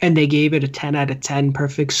and they gave it a 10 out of 10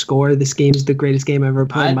 perfect score, this game is the greatest game I've ever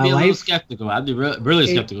played in my life. I'd be a little skeptical. I'd be really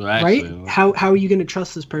skeptical, actually. Right? How are you going to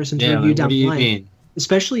trust this person to review down the line? Mean?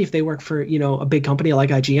 Especially if they work for, a big company like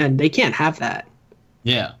IGN. They can't have that.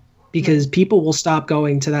 Yeah. Because people will stop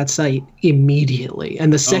going to that site immediately.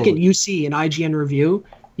 And the second you see an IGN review,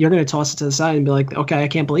 you're going to toss it to the side and be like, okay, I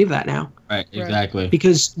can't believe that now. Right, exactly.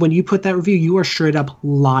 Because when you put that review, you are straight up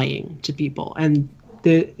lying to people. And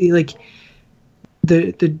the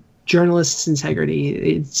journalist's integrity,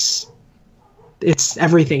 it's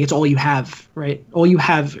everything. It's all you have, right? All you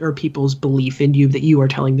have are people's belief in you that you are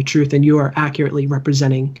telling the truth and you are accurately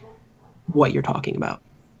representing what you're talking about.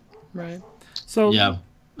 Right. So yeah,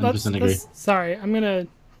 100% agree. Sorry, I'm gonna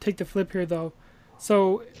take the flip here though.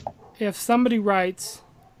 So if somebody writes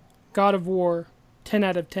God of War 10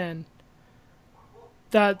 out of 10,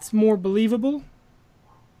 that's more believable.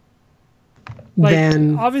 Like,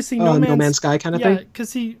 than obviously No Man's Sky kind of thing? Yeah,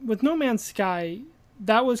 because with No Man's Sky,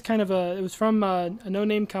 that was kind of it was from a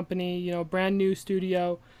no-name company, brand new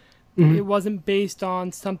studio. Mm-hmm. It wasn't based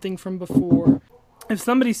on something from before. If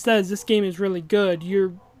somebody says this game is really good,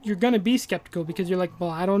 you're going to be skeptical because you're like, well,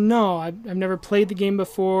 I don't know. I've never played the game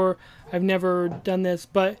before. I've never done this.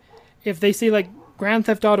 But if they say, like, Grand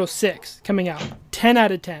Theft Auto 6 coming out, 10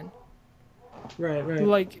 out of 10. Right.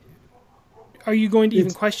 Like, are you going to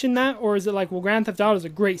even question that? Or is it like, well, Grand Theft Auto is a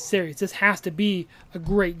great series. This has to be a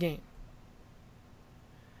great game.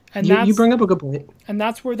 And you bring up a good point. And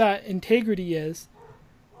that's where that integrity is.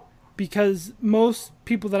 Because most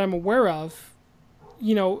people that I'm aware of,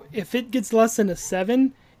 if it gets less than a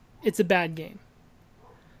 7, it's a bad game.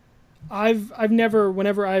 I've never,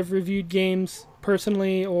 whenever I've reviewed games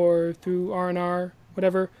personally or through R&R,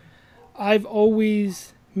 whatever, I've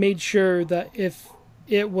always made sure that if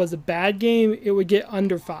it was a bad game, it would get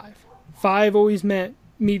under 5. 5 always meant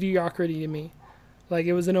mediocrity to me. Like,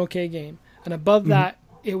 it was an okay game. And above that,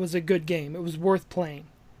 it was a good game. It was worth playing.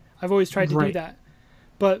 I've always tried to do that.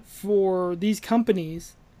 But for these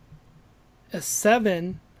companies, a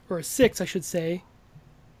 7, or a 6, I should say,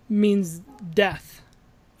 means death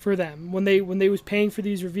for them. When they was paying for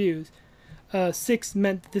these reviews, 6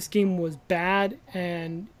 meant that this game was bad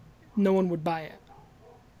and no one would buy it.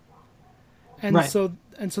 And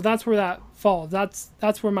so that's where that falls.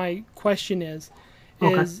 That's where my question is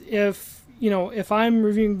if I'm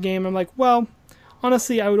reviewing a game, I'm like, well,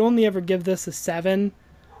 honestly, I would only ever give this a 7,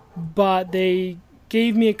 but they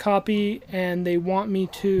gave me a copy and they want me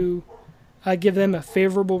to give them a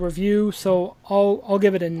favorable review, so I'll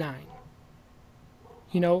give it a 9.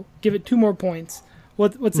 Give it 2 more points.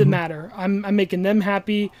 What's it matter? I'm making them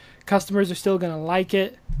happy. Customers are still gonna like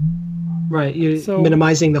it. Right. You're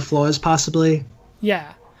minimizing the flaws, possibly.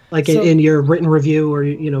 Yeah. Like in your written review or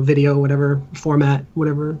video, whatever format,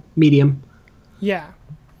 whatever medium. Yeah.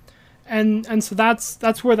 And so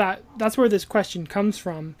that's where this question comes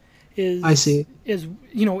from. I see. Is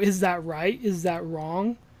is that right? Is that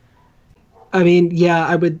wrong? I mean, yeah,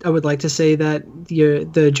 I would like to say that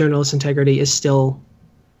the journalist integrity is still,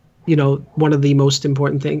 one of the most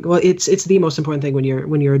important thing. Well, it's the most important thing when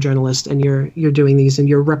you're a journalist and you're doing these and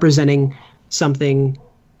you're representing something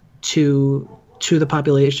to the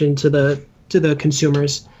population, to the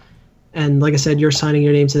consumers. And like I said, you're signing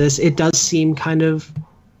your name to this. It does seem kind of,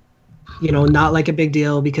 not like a big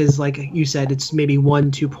deal because, like you said, it's maybe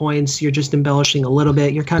 1-2 points. You're just embellishing a little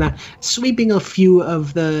bit. You're kind of sweeping a few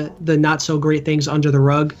of the not so great things under the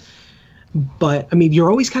rug. But I mean,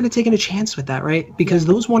 you're always kind of taking a chance with that, right? Because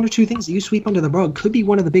those 1 or 2 things that you sweep under the rug could be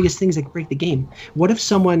one of the biggest things that break the game. What if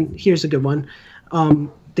someone? Here's a good one.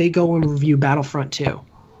 They go and review Battlefront 2,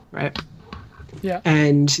 right? Yeah.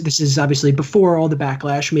 And this is obviously before all the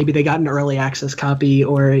backlash. Maybe they got an early access copy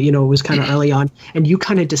or, it was kind of early on. And you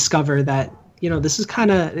kind of discover that, this is kind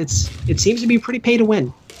of, it seems to be pretty pay to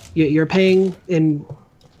win. You're paying and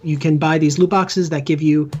you can buy these loot boxes that give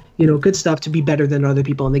you, good stuff to be better than other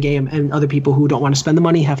people in the game. And other people who don't want to spend the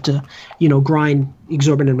money have to, grind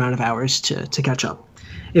exorbitant amount of hours to catch up.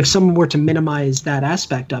 If someone were to minimize that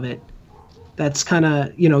aspect of it, that's kind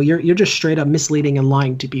of, you're just straight up misleading and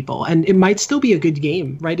lying to people. And it might still be a good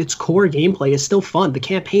game, right? Its core gameplay is still fun. The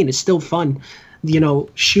campaign is still fun.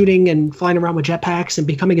 Shooting and flying around with jetpacks and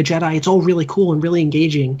becoming a Jedi, it's all really cool and really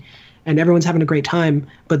engaging. And everyone's having a great time.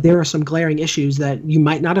 But there are some glaring issues that you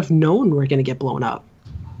might not have known were going to get blown up,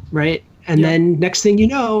 right? And then next thing you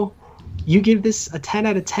know, you give this a 10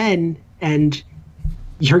 out of 10 and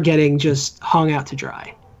you're getting just hung out to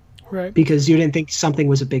dry. Right. Because you didn't think something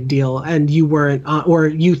was a big deal and you weren't, or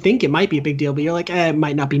you think it might be a big deal, but you're like, it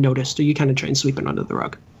might not be noticed, or you kind of try and sweep it under the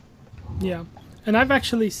rug. Yeah. And I've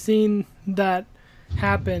actually seen that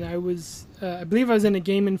happen. I believe I was in a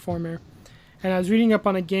Game Informer, and I was reading up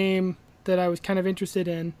on a game that I was kind of interested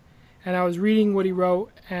in, and I was reading what he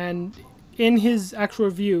wrote, and in his actual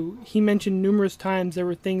review, he mentioned numerous times there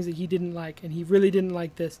were things that he didn't like, and he really didn't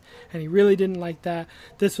like this, and he really didn't like that.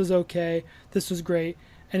 This was okay. This was great.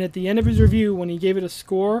 And at the end of his review, when he gave it a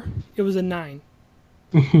score, it was a 9.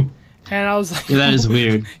 And I was like, yeah, that is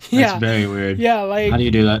weird. Yeah, that's very weird. Yeah, like, how do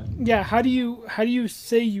you do that? Yeah, how do you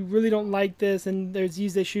say you really don't like this and there's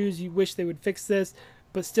these issues, you wish they would fix this,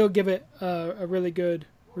 but still give it a really good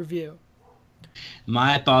review?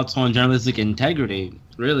 My thoughts on journalistic integrity,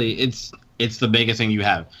 really, it's the biggest thing you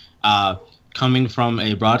have. Coming from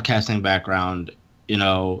a broadcasting background,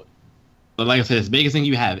 but like I said, it's the biggest thing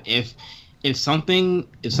you have. If something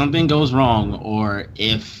goes wrong, or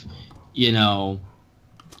if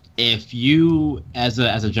you as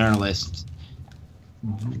a journalist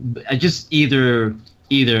just either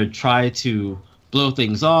try to blow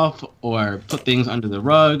things off or put things under the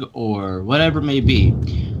rug or whatever it may be,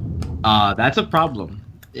 that's a problem.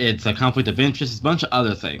 It's a conflict of interest. It's a bunch of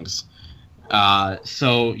other things.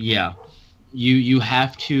 So yeah, you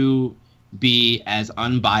have to be as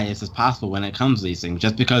unbiased as possible when it comes to these things.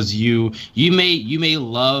 Just because you may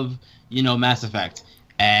love Mass Effect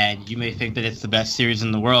and you may think that it's the best series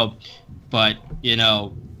in the world, but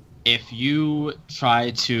if you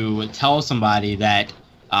try to tell somebody that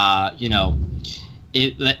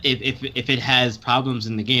if it has problems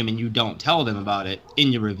in the game and you don't tell them about it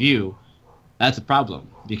in your review, that's a problem,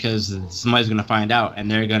 because somebody's gonna find out and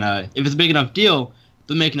they're gonna, if it's a big enough deal,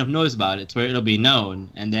 they'll make enough noise about it to where it'll be known,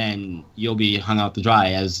 and then you'll be hung out to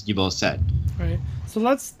dry, as you both said. Right. So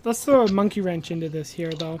let's throw a monkey wrench into this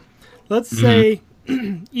here, though. Let's say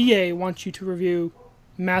EA wants you to review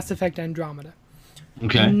Mass Effect Andromeda.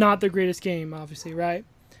 Okay. Not the greatest game, obviously, right?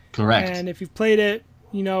 Correct. And if you've played it,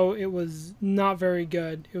 it was not very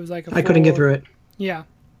good. It was like I couldn't get through it. Yeah.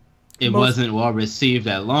 It wasn't well received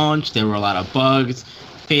at launch. There were a lot of bugs.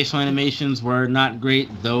 Facial animations were not great.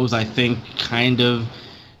 Those, I think, kind of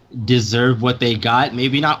deserve what they got.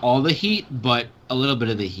 Maybe not all the heat, but a little bit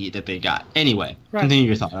of the heat that they got. Anyway, Continue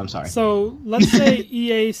your thought. I'm sorry. So let's say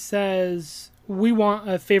EA says, we want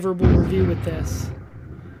a favorable review with this.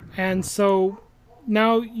 And so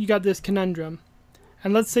now you got this conundrum.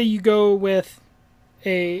 And let's say you go with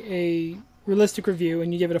a realistic review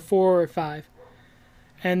and you give it a 4 or a 5.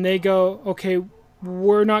 And they go, okay,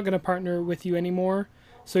 we're not going to partner with you anymore.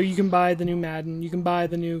 So you can buy the new Madden, you can buy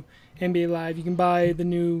the new NBA Live, you can buy the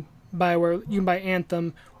new BioWare, you can buy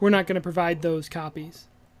Anthem. We're not going to provide those copies.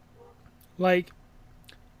 Like,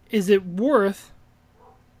 is it worth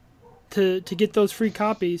to get those free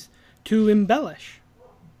copies to embellish?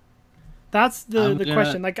 That's the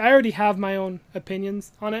question. Like, I already have my own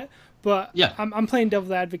opinions on it, But Yeah. I'm playing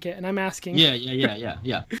devil's advocate, and I'm asking.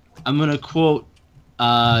 Yeah. I'm gonna quote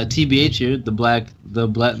TBH here, the black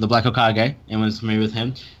Hokage. Anyone's familiar with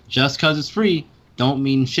him? Just because it's free, don't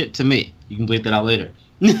mean shit to me. You can bleep that out later.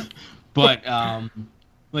 but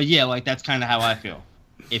yeah, like that's kind of how I feel.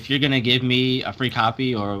 If you're gonna give me a free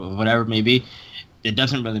copy or whatever it may be, it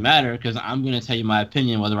doesn't really matter because I'm gonna tell you my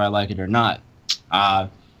opinion whether I like it or not.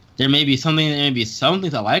 There may be something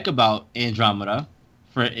I like about Andromeda,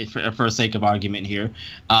 for the sake of argument here,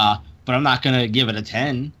 but I'm not gonna give it a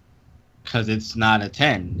 10 because it's not a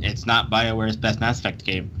 10. It's not BioWare's best Mass Effect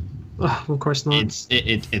game. Of course not.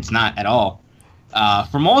 It's not at all.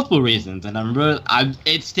 For multiple reasons, and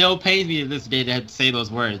it still pains me to this day to have to say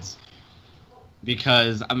those words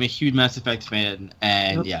because I'm a huge Mass Effect fan,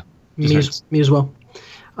 and yep. Me as well.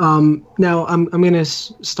 Now I'm gonna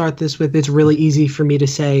start this with, it's really easy for me to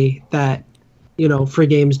say that, you know, free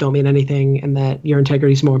games don't mean anything and that your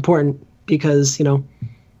integrity is more important because, you know,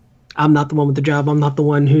 I'm not the one with the job. I'm not the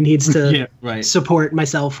one who needs to support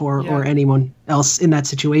myself or anyone else in that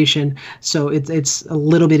situation. So it's a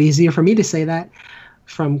little bit easier for me to say that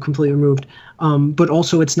from completely removed. But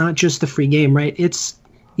also it's not just the free game, right? It's,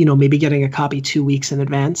 you know, maybe getting a copy 2 weeks in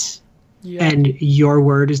advance. Yeah. And your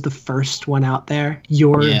word is the first one out there.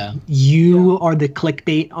 You are the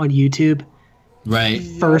clickbait on YouTube. Right.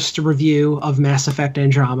 First review of Mass Effect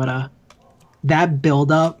Andromeda. That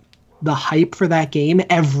build up, the hype for that game,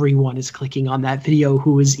 everyone is clicking on that video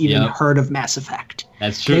who has even heard of Mass Effect.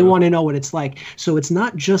 That's true. They want to know what it's like. So it's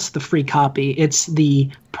not just the free copy, it's the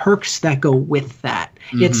perks that go with that.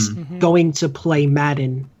 Mm-hmm. It's going to play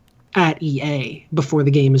Madden at EA before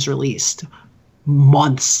the game is released.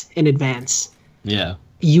 Months in advance. Yeah.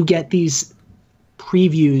 You get these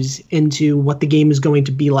previews into what the game is going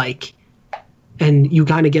to be like. And you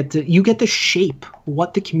kind of get to shape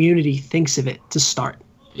what the community thinks of it to start.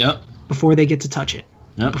 Yep. Before they get to touch it.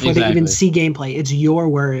 Yep, before they even see gameplay. It's your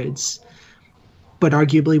words. But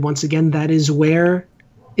arguably, once again, that is where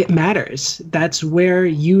it matters. That's where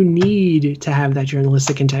you need to have that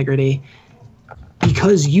journalistic integrity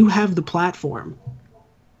because you have the platform.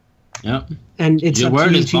 Yep. And it's up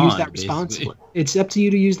to you to use that responsibly. It's up to you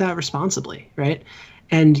to use that responsibly, right?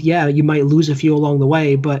 And yeah, you might lose a few along the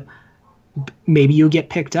way, but maybe you'll get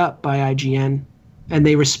picked up by IGN and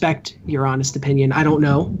they respect your honest opinion. I don't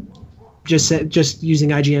know. Just using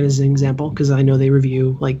IGN as an example because I know they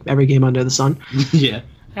review like every game under the sun. Yeah.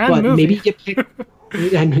 But maybe you get picked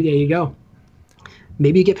and there you go.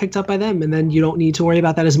 Maybe you get picked up by them and then you don't need to worry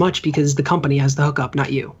about that as much because the company has the hookup,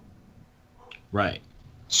 not you. Right.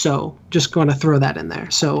 So just going to throw that in there.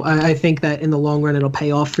 So I think that in the long run, it'll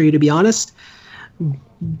pay off for you, to be honest.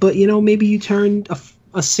 But, you know, maybe you turn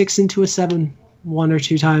a 6 into a 7 1 or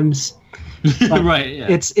 2 times. Right. Yeah.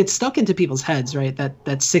 It's stuck into people's heads, right?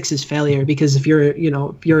 That 6 is failure because if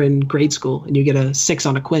you're in grade school and you get a 6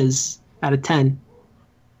 on a quiz out of 10,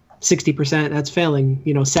 60%, that's failing.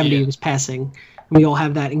 70 was passing. And we all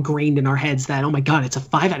have that ingrained in our heads that, oh my God, it's a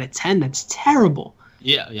 5 out of 10. That's terrible.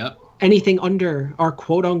 Yeah. Yep. Anything under our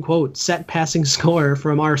quote-unquote set passing score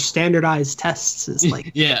from our standardized tests is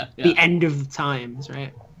like the end of times,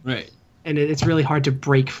 right? Right. And it's really hard to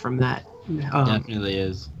break from that. Definitely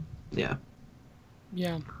is. Yeah.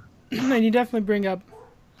 Yeah. And you definitely bring up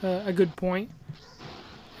a good point.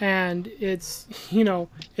 And it's,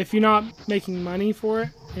 if you're not making money for it,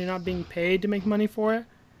 and you're not being paid to make money for it,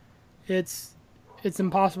 it's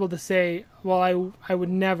impossible to say, well, I would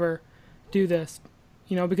never do this.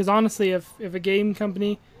 Because honestly, if a game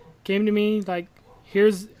company came to me like,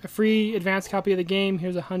 here's a free advanced copy of the game,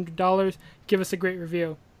 here's $100, give us a great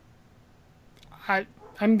review,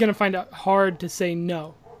 I'm gonna find it hard to say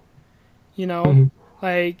no.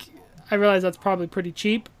 Like I realize that's probably pretty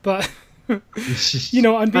cheap, but I'm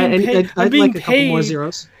being paid. I'm being like a couple more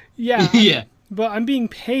zeros. Yeah. Yeah. But I'm being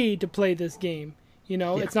paid to play this game.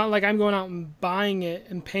 It's not like I'm going out and buying it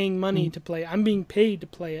and paying money to play it. I'm being paid to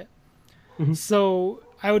play it. So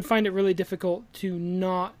I would find it really difficult to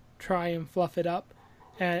not try and fluff it up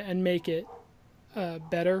and make it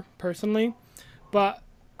better personally. But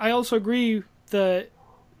I also agree that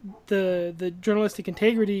the journalistic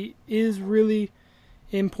integrity is really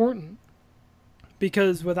important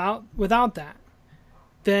because without that,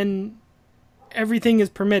 then everything is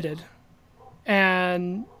permitted.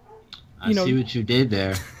 And I see what you did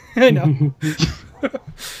there. I know.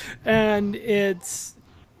 And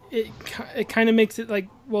it kind of makes it like,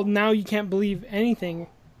 well, now you can't believe anything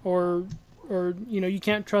or you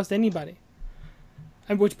can't trust anybody.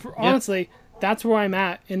 And which honestly, that's where I'm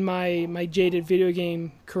at in my jaded video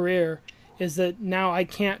game career, is that now I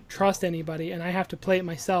can't trust anybody and I have to play it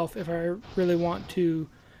myself if I really want to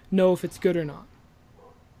know if it's good or not.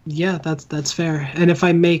 Yeah, that's fair. And if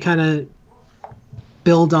I may kind of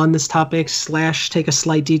build on this topic / take a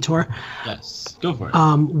slight detour. Yes, go for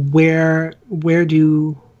it. Where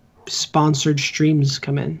do sponsored streams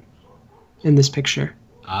come in this picture?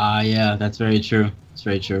 Yeah, that's very true. It's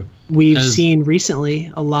very true. We've seen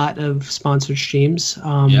recently a lot of sponsored streams.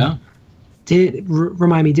 Yeah.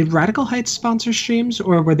 Remind me, did Radical Heights sponsor streams,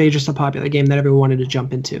 or were they just a popular game that everyone wanted to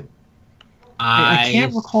jump into? I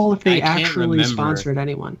can't recall if they actually sponsored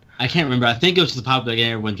anyone. I can't remember. I think it was just a popular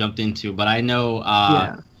game everyone jumped into, but I know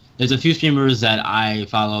there's a few streamers that I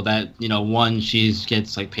follow that, one, she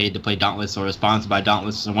gets like paid to play Dauntless or is sponsored by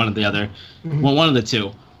Dauntless or one of the other. Mm-hmm. Well, one of the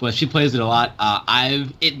two. But she plays it a lot.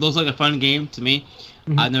 It looks like a fun game to me.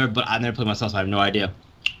 Mm-hmm. I've never played myself, so I have no idea.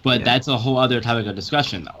 But that's a whole other topic of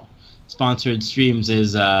discussion, though. Sponsored streams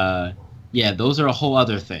is those are a whole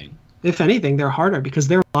other thing. If anything, they're harder because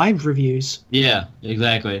they're live reviews. Yeah,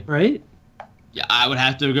 exactly. Right? Yeah, I would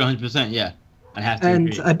have to agree 100%. Yeah, I'd have to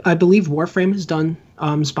agree. And I believe Warframe has done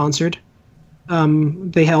sponsored.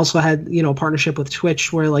 They also had partnership with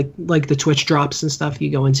Twitch where like the Twitch drops and stuff. You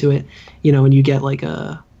go into it, and you get like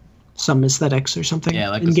some aesthetics or something. Yeah,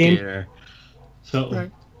 like in a game. Skater. So.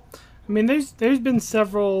 Right. I mean, there's been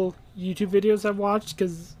several YouTube videos I've watched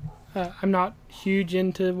because I'm not huge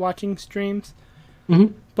into watching streams,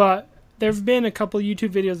 but there've been a couple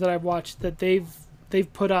YouTube videos that I've watched that they've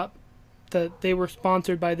put up that they were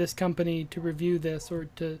sponsored by this company to review this or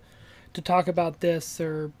to talk about this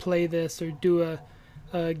or play this or do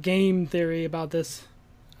a game theory about this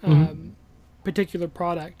particular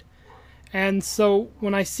product. And so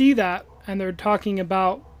when I see that and they're talking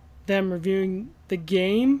about them reviewing the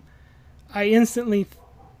game, I instantly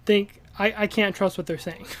think I can't trust what they're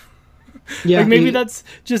saying. Yeah, like maybe that's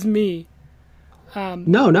just me.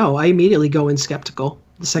 No, I immediately go in skeptical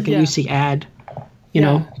the second you see ad,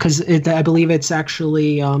 because I believe it's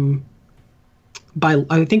actually I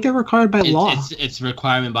think they're required by law. It's a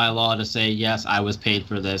requirement by law to say, yes, I was paid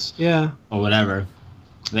for this. Yeah. Or whatever.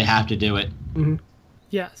 They have to do it. Mm-hmm.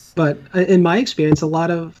 Yes. But in my experience, a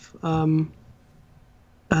lot of I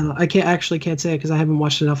don't know, I can't say it because I haven't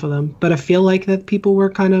watched enough of them, but I feel like that people were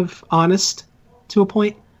kind of honest to a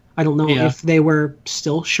point. I don't know if they were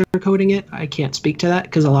still sugarcoating it. I can't speak to that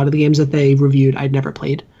because a lot of the games that they reviewed, I'd never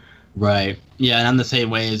played. Right. Yeah, and I'm the same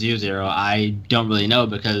way as you, Zero. I don't really know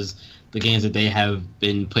because the games that they have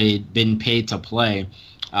been paid to play,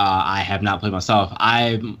 I have not played myself.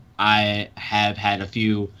 I have had a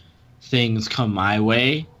few things come my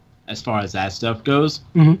way as far as that stuff goes,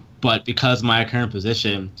 but because of my current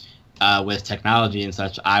position with technology and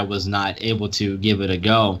such, I was not able to give it a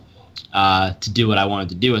go. To do what I wanted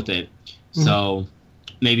to do with it. So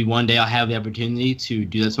maybe one day I'll have the opportunity to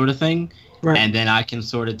do that sort of thing, and then I can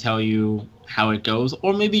sort of tell you how it goes,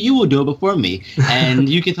 or maybe you will do it before me, and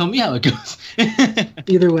you can tell me how it goes.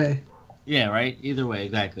 Either way. Yeah, right? Either way,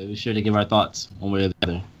 exactly. Be sure to give our thoughts one way or the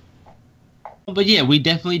other. But yeah, we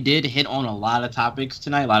definitely did hit on a lot of topics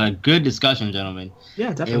tonight, a lot of good discussion, gentlemen. Yeah,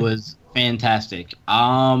 definitely. It was fantastic.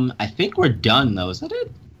 I think we're done, though. Is that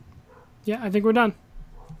it? Yeah, I think we're done.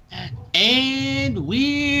 And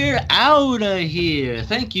we're out of here.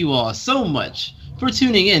 Thank you all so much for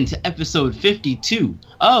tuning in to episode 52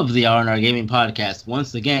 of the R&R Gaming Podcast.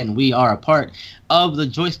 Once again, we are a part of the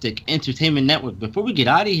Joystick Entertainment Network. Before we get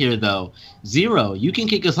out of here, though, Zero, you can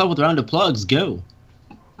kick us off with a round of plugs. Go.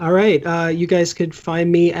 All right. You guys could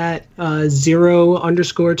find me at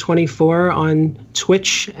 0_24 on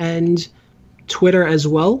Twitch and Twitter as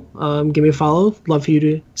well. Give me a follow. Love for you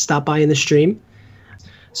to stop by in the stream.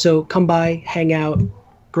 So come by, hang out.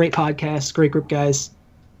 Great podcast, great group, guys.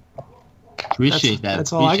 Appreciate that.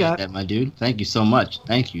 That's all I got. That, my dude. Thank you so much.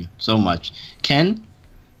 Thank you so much. Ken?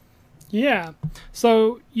 Yeah.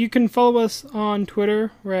 So you can follow us on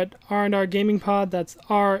Twitter. We're at R&R Gaming Pod. That's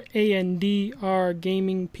RANDR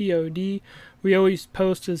Gaming POD. We always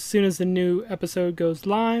post as soon as the new episode goes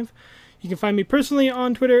live. You can find me personally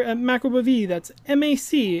on Twitter at MacRobov. That's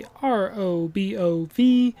MacRobov.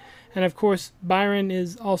 And of course, Byron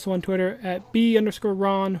is also on Twitter at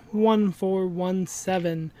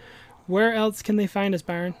B_Ron1417. Where else can they find us,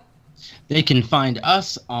 Byron? They can find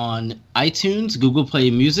us on iTunes, Google Play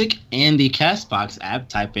Music, and the CastBox app.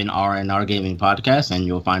 Type in R&R Gaming Podcast, and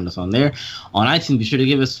you'll find us on there. On iTunes, be sure to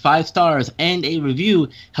give us 5 stars and a review.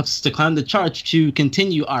 Helps us to climb the charts to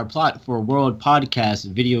continue our plot for World Podcast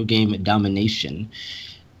Video Game Domination.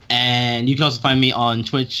 And you can also find me on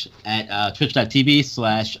Twitch at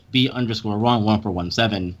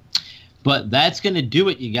twitch.tv/B_Ron1417. But that's going to do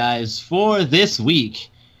it, you guys, for this week.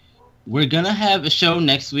 We're going to have a show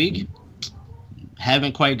next week.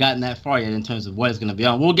 haven't quite gotten that far yet in terms of what it's going to be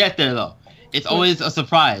on. We'll get there, though. It's always a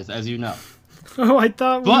surprise, as you know. Oh, I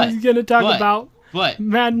thought we were going to talk about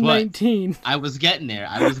Madden 19. I was getting there.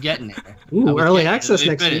 Ooh, early access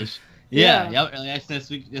next week. Yeah, early access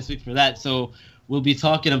this week for that. So we'll be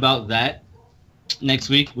talking about that next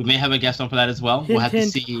week. We may have a guest on for that as well. We'll have to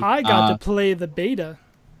see. I got to play the beta.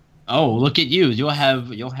 Oh, look at you! You'll have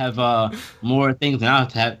more things than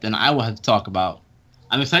I will have to talk about.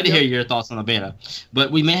 I'm excited to hear your thoughts on the beta,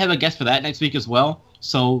 but we may have a guest for that next week as well.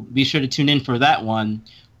 So be sure to tune in for that one.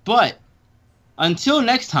 But until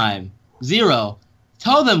next time, Zero,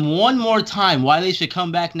 tell them one more time why they should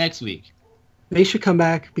come back next week. They should come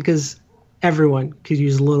back because everyone could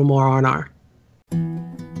use a little more R&R.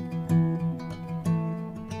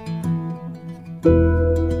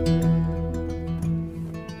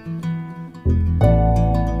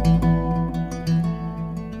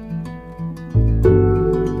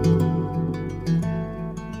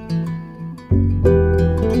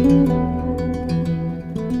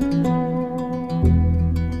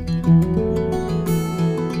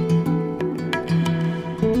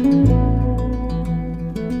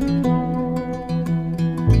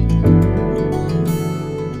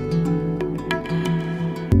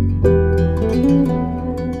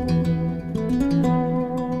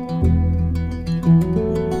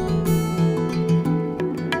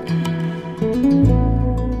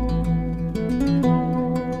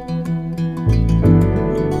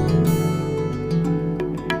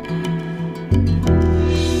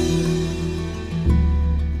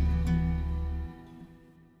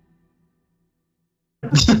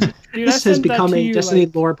 Dude, this has become a Destiny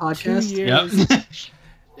lore podcast. Yep.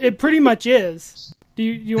 It pretty much is. Do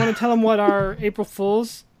you want to tell them what our April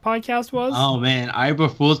Fool's podcast was? Oh man, our April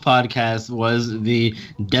Fool's podcast was the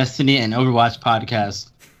Destiny and Overwatch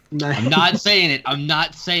podcast. Nice. I'm not saying it. I'm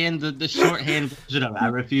not saying the shorthand version of it. I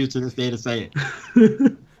refuse to this day to say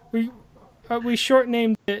it. We short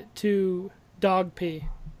named it to Dog P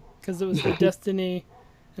because it was the Destiny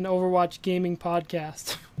and Overwatch gaming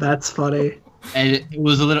podcast. That's funny. And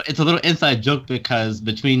it's a little inside joke because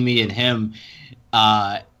between me and him,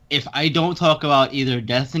 if I don't talk about either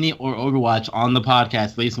Destiny or Overwatch on the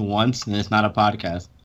podcast at least once, then it's not a podcast.